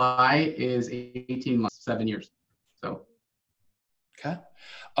ROI is 18 months, 7 years. So. Okay.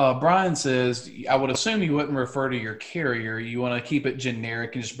 Brian says, I would assume you wouldn't refer to your carrier. You want to keep it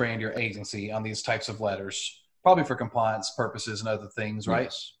generic and just brand your agency on these types of letters, probably for compliance purposes and other things, right?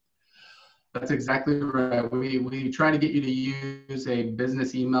 Yes. That's exactly right. We try to get you to use a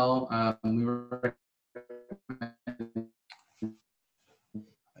business email. We recommend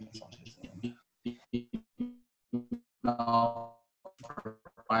email for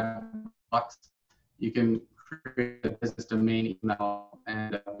 $5. You can create a business domain email,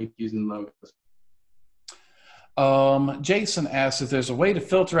 and we use logos. Jason asks if there's a way to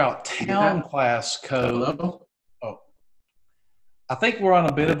filter out town class code. Hello? Oh, I think we're on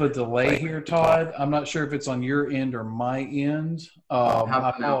a bit of a delay here, Todd. I'm not sure if it's on your end or my end. I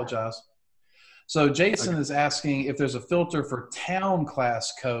apologize. So Jason is asking if there's a filter for town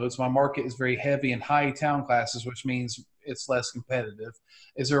class codes. My market is very heavy in high town classes, which means it's less competitive.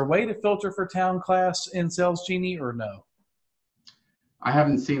 Is there a way to filter for town class in Sales Genie or no? I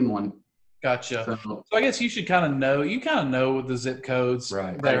haven't seen one. Gotcha. So I guess you should kind of know, the zip codes that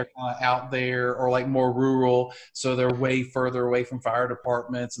are kind of out there or like more rural. So they're way further away from fire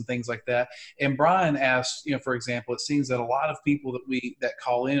departments and things like that. And Brian asked, for example, it seems that a lot of people that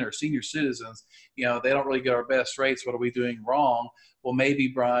call in are senior citizens, they don't really get our best rates. What are we doing wrong? Well, maybe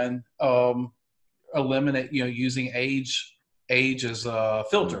Brian, eliminate, using age as a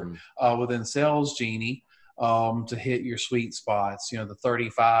filter within Sales Genie. To hit your sweet spots, the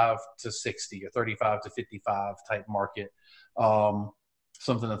 35 to 60 or 35 to 55 type market.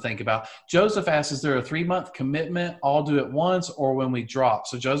 Something to think about. Joseph asks, is there a 3-month commitment, all due at once or when we drop?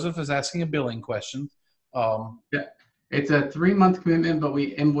 So Joseph is asking a billing question. Yeah, it's a 3-month commitment, but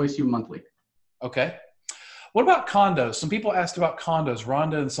we invoice you monthly. Okay. What about condos? Some people asked about condos.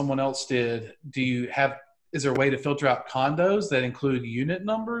 Rhonda and someone else did. Is there a way to filter out condos that include unit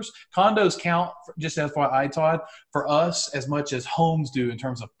numbers? Condos count, just FYI, Todd, for us as much as homes do in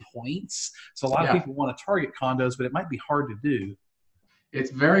terms of points. So a lot of people want to target condos, but it might be hard to do.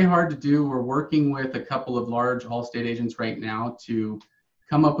 It's very hard to do. We're working with a couple of large Allstate agents right now to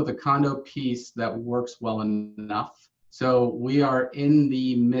come up with a condo piece that works well enough. So we are in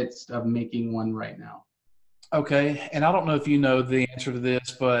the midst of making one right now. Okay, and I don't know if you know the answer to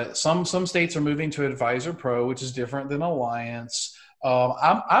this, but some states are moving to Advisor Pro, which is different than Alliance.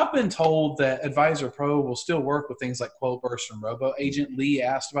 I've been told that Advisor Pro will still work with things like QuoteBurst and Robo Agent. Lee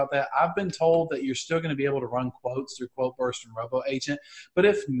asked about that. I've been told that you're still going to be able to run quotes through QuoteBurst and Robo Agent, but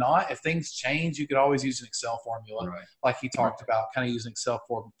if not, if things change, you could always use an Excel formula, like he talked about, kind of using Excel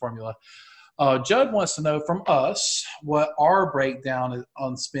formula. Judd wants to know from us what our breakdown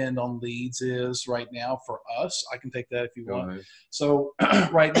on spend on leads is right now for us. I can take that if you want. So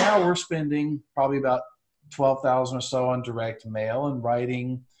right now we're spending probably about $12,000 or so on direct mail and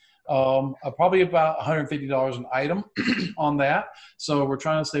writing probably about $150 an item on that. So we're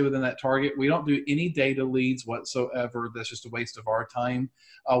trying to stay within that target. We don't do any data leads whatsoever. That's just a waste of our time.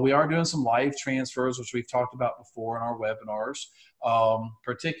 We are doing some live transfers, which we've talked about before in our webinars,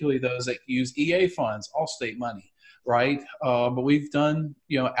 particularly those that use EA funds, Allstate money, right? But we've done,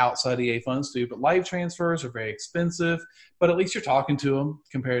 outside EA funds too, but live transfers are very expensive, but at least you're talking to them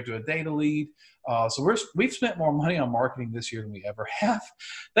compared to a data lead. So we've spent more money on marketing this year than we ever have,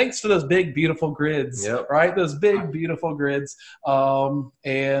 thanks to those big, beautiful grids, right? Those big, beautiful grids.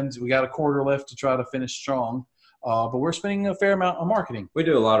 And we got a quarter left to try to finish strong. But we're spending a fair amount on marketing. We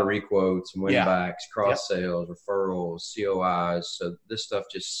do a lot of requotes and win-backs, cross-sales, referrals, COIs. So this stuff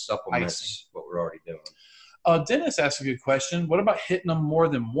just supplements what we're already doing. Dennis asked a good question. What about hitting them more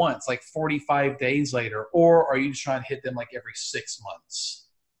than once, like 45 days later? Or are you just trying to hit them like every 6 months?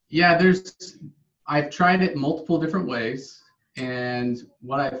 Yeah, I've tried it multiple different ways. And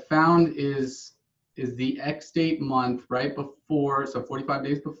what I've found is the X date month right before, so 45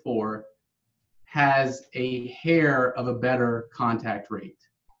 days before, has a hair of a better contact rate.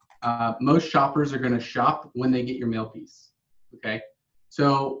 Most shoppers are going to shop when they get your mail piece. Okay.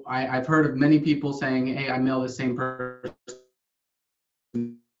 So I've heard of many people saying, hey, I mail the same person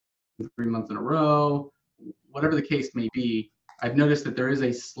 3 months in a row, whatever the case may be. I've noticed that there is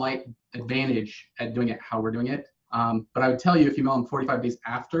a slight advantage at doing it how we're doing it. But I would tell you, if you mail them 45 days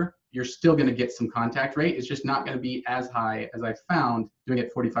after, you're still going to get some contact rate. It's just not going to be as high as I found doing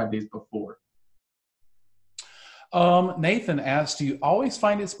it 45 days before. Nathan asked, do you always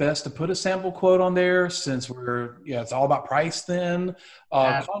find it's best to put a sample quote on there since it's all about price then? Condos are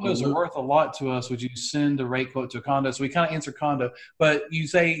Absolutely. worth a lot to us. Would you send a rate quote to a condo? So we kind of answer condo, but you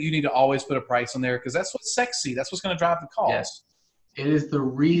say you need to always put a price on there because that's what's sexy. That's what's going to drive the Yes. calls. It is the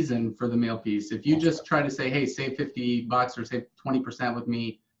reason for the mail piece. If you just try to say, hey, save $50 or save 20% with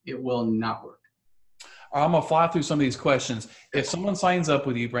me, it will not work. I'm going to fly through some of these questions. If someone signs up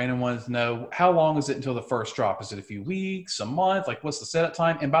with you, Brandon wants to know, how long is it until the first drop? Is it a few weeks, a month? Like, what's the setup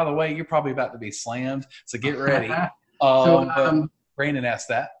time? And by the way, you're probably about to be slammed, so get ready. But Brandon asked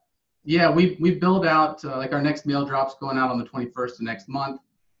that. Yeah, we build out, like our next mail drop's going out on the 21st of next month.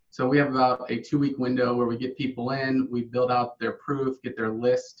 So we have about a 2-week window where we get people in, we build out their proof, get their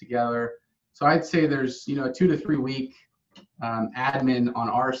lists together. So I'd say there's, a 2 to 3 week admin on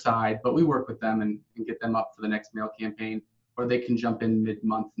our side, but we work with them and get them up for the next mail campaign, or they can jump in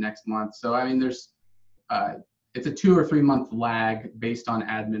mid-month next month. So I mean, there's it's a 2 or 3 month lag based on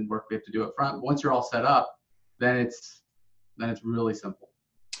admin work we have to do up front. Once you're all set up, then it's really simple.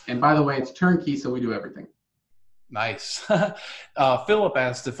 And by the way, it's turnkey, so we do everything. Nice. Philip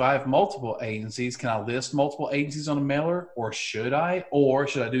asked, if I have multiple agencies, can I list multiple agencies on a mailer, or should I? Or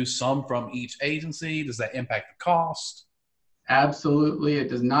should I do some from each agency? Does that impact the cost? Absolutely. It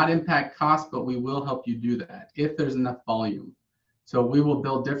does not impact cost, but we will help you do that if there's enough volume. So we will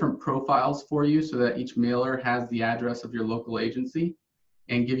build different profiles for you so that each mailer has the address of your local agency,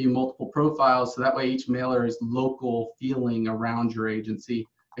 and give you multiple profiles. So that way each mailer is local feeling around your agency.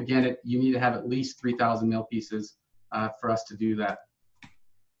 Again, you need to have at least 3,000 mail pieces for us to do that.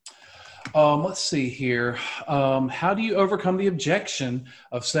 Let's see here. How do you overcome the objection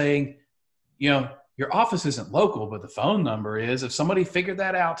of saying, your office isn't local, but the phone number is? If somebody figured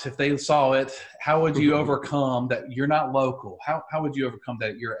that out, if they saw it, how would you overcome that you're not local? How would you overcome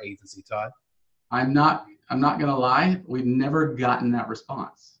that at your agency, Todd? I'm not going to lie. We've never gotten that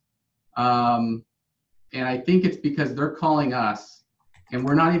response. And I think it's because they're calling us and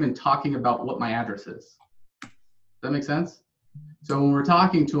we're not even talking about what my address is. Does that make sense? So when we're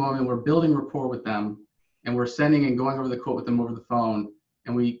talking to them and we're building rapport with them and we're sending and going over the quote with them over the phone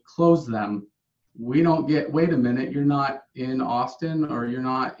and we close them, we don't get, wait a minute, you're not in Austin, or you're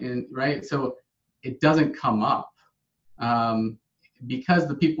not in, right? So it doesn't come up. Because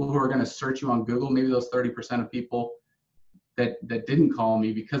the people who are going to search you on Google, maybe those 30% of people that didn't call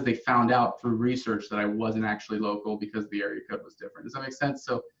me because they found out through research that I wasn't actually local because the area code was different. Does that make sense?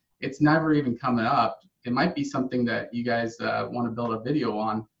 So it's never even coming up. It might be something that you guys want to build a video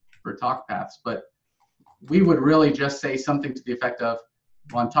on for Talk Paths, but we would really just say something to the effect of,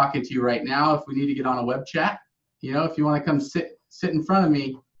 well, I'm talking to you right now. If we need to get on a web chat, if you want to come sit in front of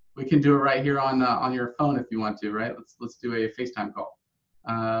me, we can do it right here on your phone if you want to, right? Let's do a FaceTime call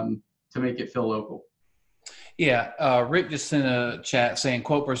to make it feel local. Yeah, Rick just sent a chat saying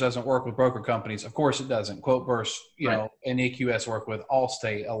QuoteBurst doesn't work with broker companies. Of course it doesn't. QuoteBurst, and EQS work with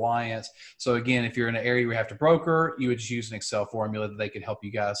Allstate, Alliance. So again, if you're in an area where you have to broker, you would just use an Excel formula that they could help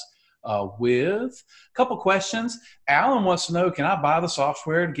you guys with. A couple questions. Alan wants to know, can I buy the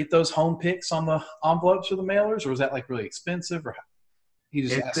software to get those home picks on the envelopes for the mailers, or is that like really expensive? Or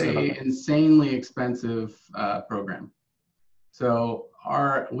it's an insanely expensive program. So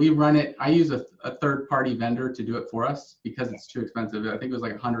we run it. I use a third-party vendor to do it for us because it's too expensive. I think it was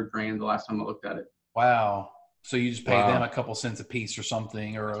like $100,000 the last time I looked at it. Wow. So you just pay them a couple cents a piece or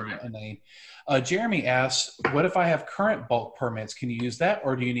something, or a name. Jeremy asks, what if I have current bulk permits? Can you use that,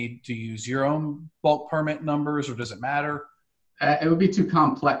 or do you need to use your own bulk permit numbers, or does it matter? It would be too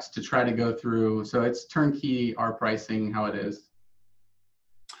complex to try to go through. So it's turnkey, our pricing, how it is.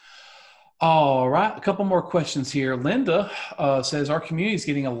 All right, a couple more questions here. Linda says, our community is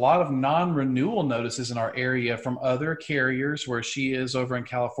getting a lot of non-renewal notices in our area from other carriers, where she is over in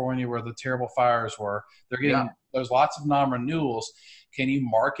California where the terrible fires were. There's lots of non-renewals. Can you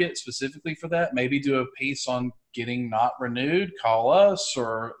market specifically for that? Maybe do a piece on getting not renewed, call us,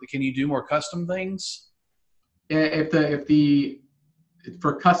 or can you do more custom things? Yeah,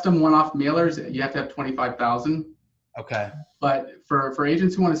 for custom one-off mailers, you have to have 25,000. Okay. But for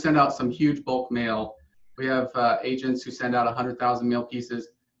agents who want to send out some huge bulk mail, we have agents who send out 100,000 mail pieces.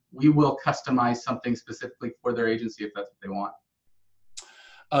 We will customize something specifically for their agency if that's what they want.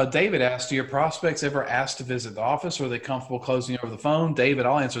 David asked, do your prospects ever ask to visit the office, or are they comfortable closing over the phone? David,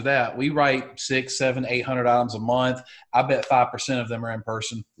 I'll answer that. We write 600, 700, 800 items a month. I bet 5% of them are in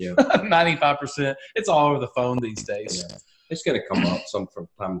person. Yeah. 95%. It's all over the phone these days. Yeah. It's going to come up some from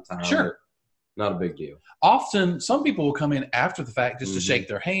time to time. Sure. Not a big deal. Often, some people will come in after the fact just to shake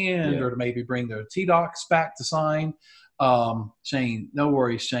their hand or to maybe bring their T-Docs back to sign. Shane, no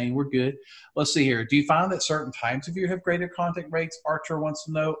worries, Shane. We're good. Let's see here. Do you find that certain times of year have greater contact rates? Archer wants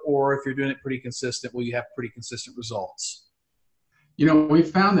to know, or if you're doing it pretty consistent, will you have pretty consistent results? We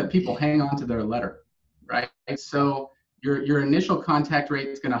found that people hang on to their letter, right? So your initial contact rate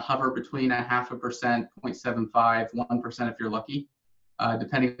is going to hover between 0.5%, 0.75, 1% if you're lucky,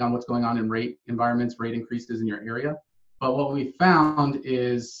 depending on what's going on in rate environments, rate increases in your area. But what we found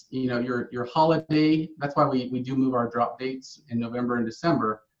is, your holiday, that's why we do move our drop dates in November and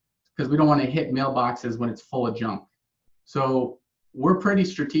December, because we don't want to hit mailboxes when it's full of junk. So we're pretty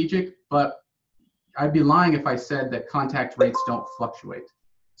strategic, but I'd be lying if I said that contact rates don't fluctuate.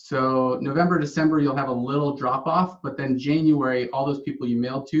 So November, December, you'll have a little drop off, but then January, all those people you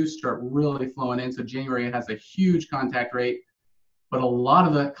mailed to start really flowing in. So January has a huge contact rate. But a lot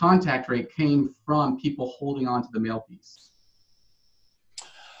of the contact rate came from people holding on to the mail piece.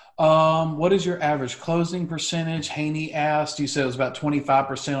 What is your average closing percentage? Haney asked. You said it was about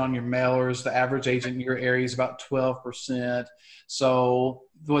 25% on your mailers. The average agent in your area is about 12%. So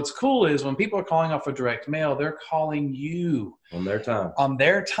what's cool is when people are calling off a direct mail, they're calling you. On their time. On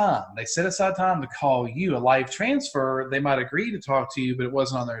their time. They set aside time to call you. A live transfer, they might agree to talk to you, but it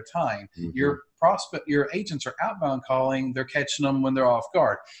wasn't on their time. Mm-hmm. Your agents are outbound calling. They're catching them when they're off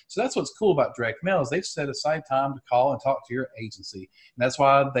guard. So that's what's cool about direct mail is they've set aside time to call and talk to your agency. And that's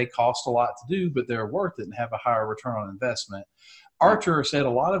why they cost a lot to do, but they're worth it and have a higher return on investment. Archer said a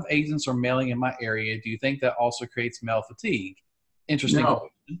lot of agents are mailing in my area. Do you think that also creates mail fatigue? Interesting. No,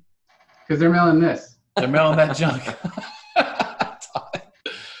 because they're mailing this. They're mailing that junk.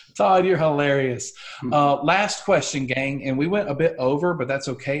 Todd, you're hilarious. Last question, gang, and we went a bit over, but that's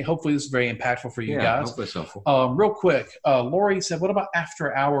okay. Hopefully this is very impactful for you guys. Hopefully it's helpful. Real quick, Lori said, what about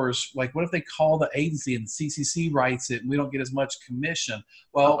after hours? Like, what if they call the agency and CCC writes it and we don't get as much commission?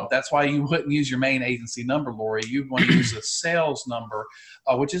 Well, that's why you wouldn't use your main agency number, Lori. You'd want to use a sales number,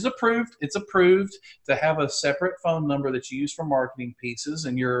 which is approved. It's approved to have a separate phone number that you use for marketing pieces,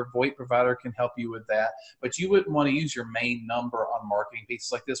 and your VoIP provider can help you with that. But you wouldn't want to use your main number on marketing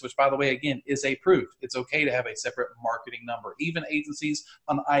pieces like this, which, by the way, again, is approved. It's okay to have a separate marketing number. Even agencies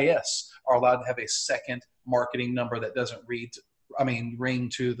on IS are allowed to have a second marketing number that doesn't ring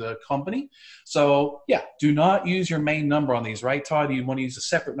to the company. So yeah, do not use your main number on these, right, Todd? You want to use a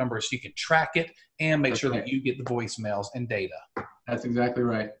separate number so you can track it and make sure that you get the voicemails and data. That's exactly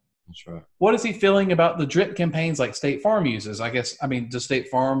right. That's right. What is he feeling about the drip campaigns like State Farm uses? Does State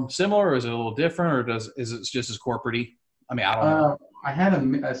Farm similar, or is it a little different, or is it just as corporate-y? I don't know. I had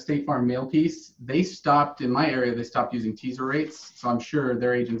a State Farm mail piece. They stopped, in my area, they stopped using teaser rates. So I'm sure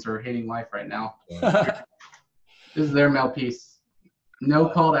their agents are hating life right now. This is their mail piece. No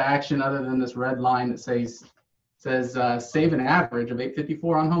call to action other than this red line that says save an average of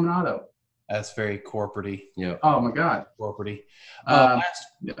 $8.54 on home and auto. That's very corporate-y. Yeah. Oh my God. Corporate-y.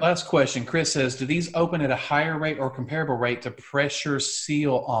 Last question. Chris says, do these open at a higher rate or comparable rate to pressure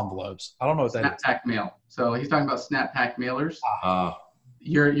seal envelopes? I don't know what that is. Snap-pack mail. So he's talking about snap-pack mailers.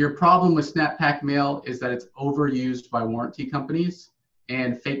 Your problem with snap-pack mail is that it's overused by warranty companies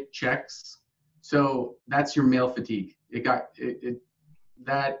and fake checks. So that's your mail fatigue.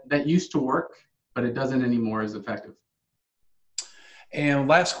 That used to work, but it doesn't anymore as effective. And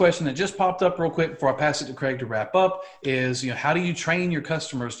last question that just popped up real quick before I pass it to Craig to wrap up is, how do you train your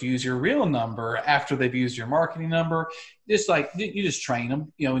customers to use your real number after they've used your marketing number? Just like you just train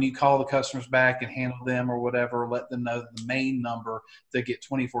them, when you call the customers back and handle them or whatever, let them know that the main number to get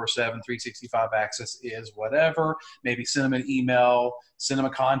 24/7, 365 access is whatever. Maybe send them an email, send them a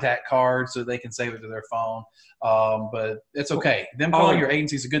contact card so they can save it to their phone. But it's okay. Them calling your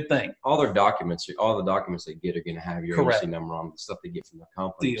agency is a good thing. All the documents they get are going to have your agency number on the stuff they get from the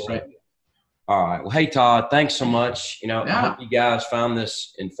company. Deal. Right. All right. Well, hey, Todd, thanks so much. I hope you guys found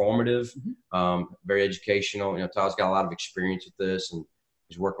this informative, very educational. Todd's got a lot of experience with this and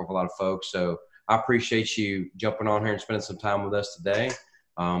he's working with a lot of folks. So I appreciate you jumping on here and spending some time with us today.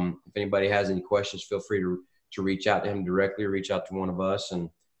 If anybody has any questions, feel free to reach out to him directly or reach out to one of us, and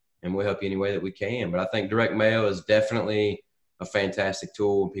we'll help you any way that we can. But I think direct mail is definitely a fantastic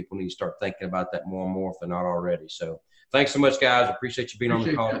tool, and people need to start thinking about that more and more if they're not already. So thanks so much, guys. Appreciate you being on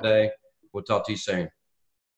the call today. We'll talk to you soon.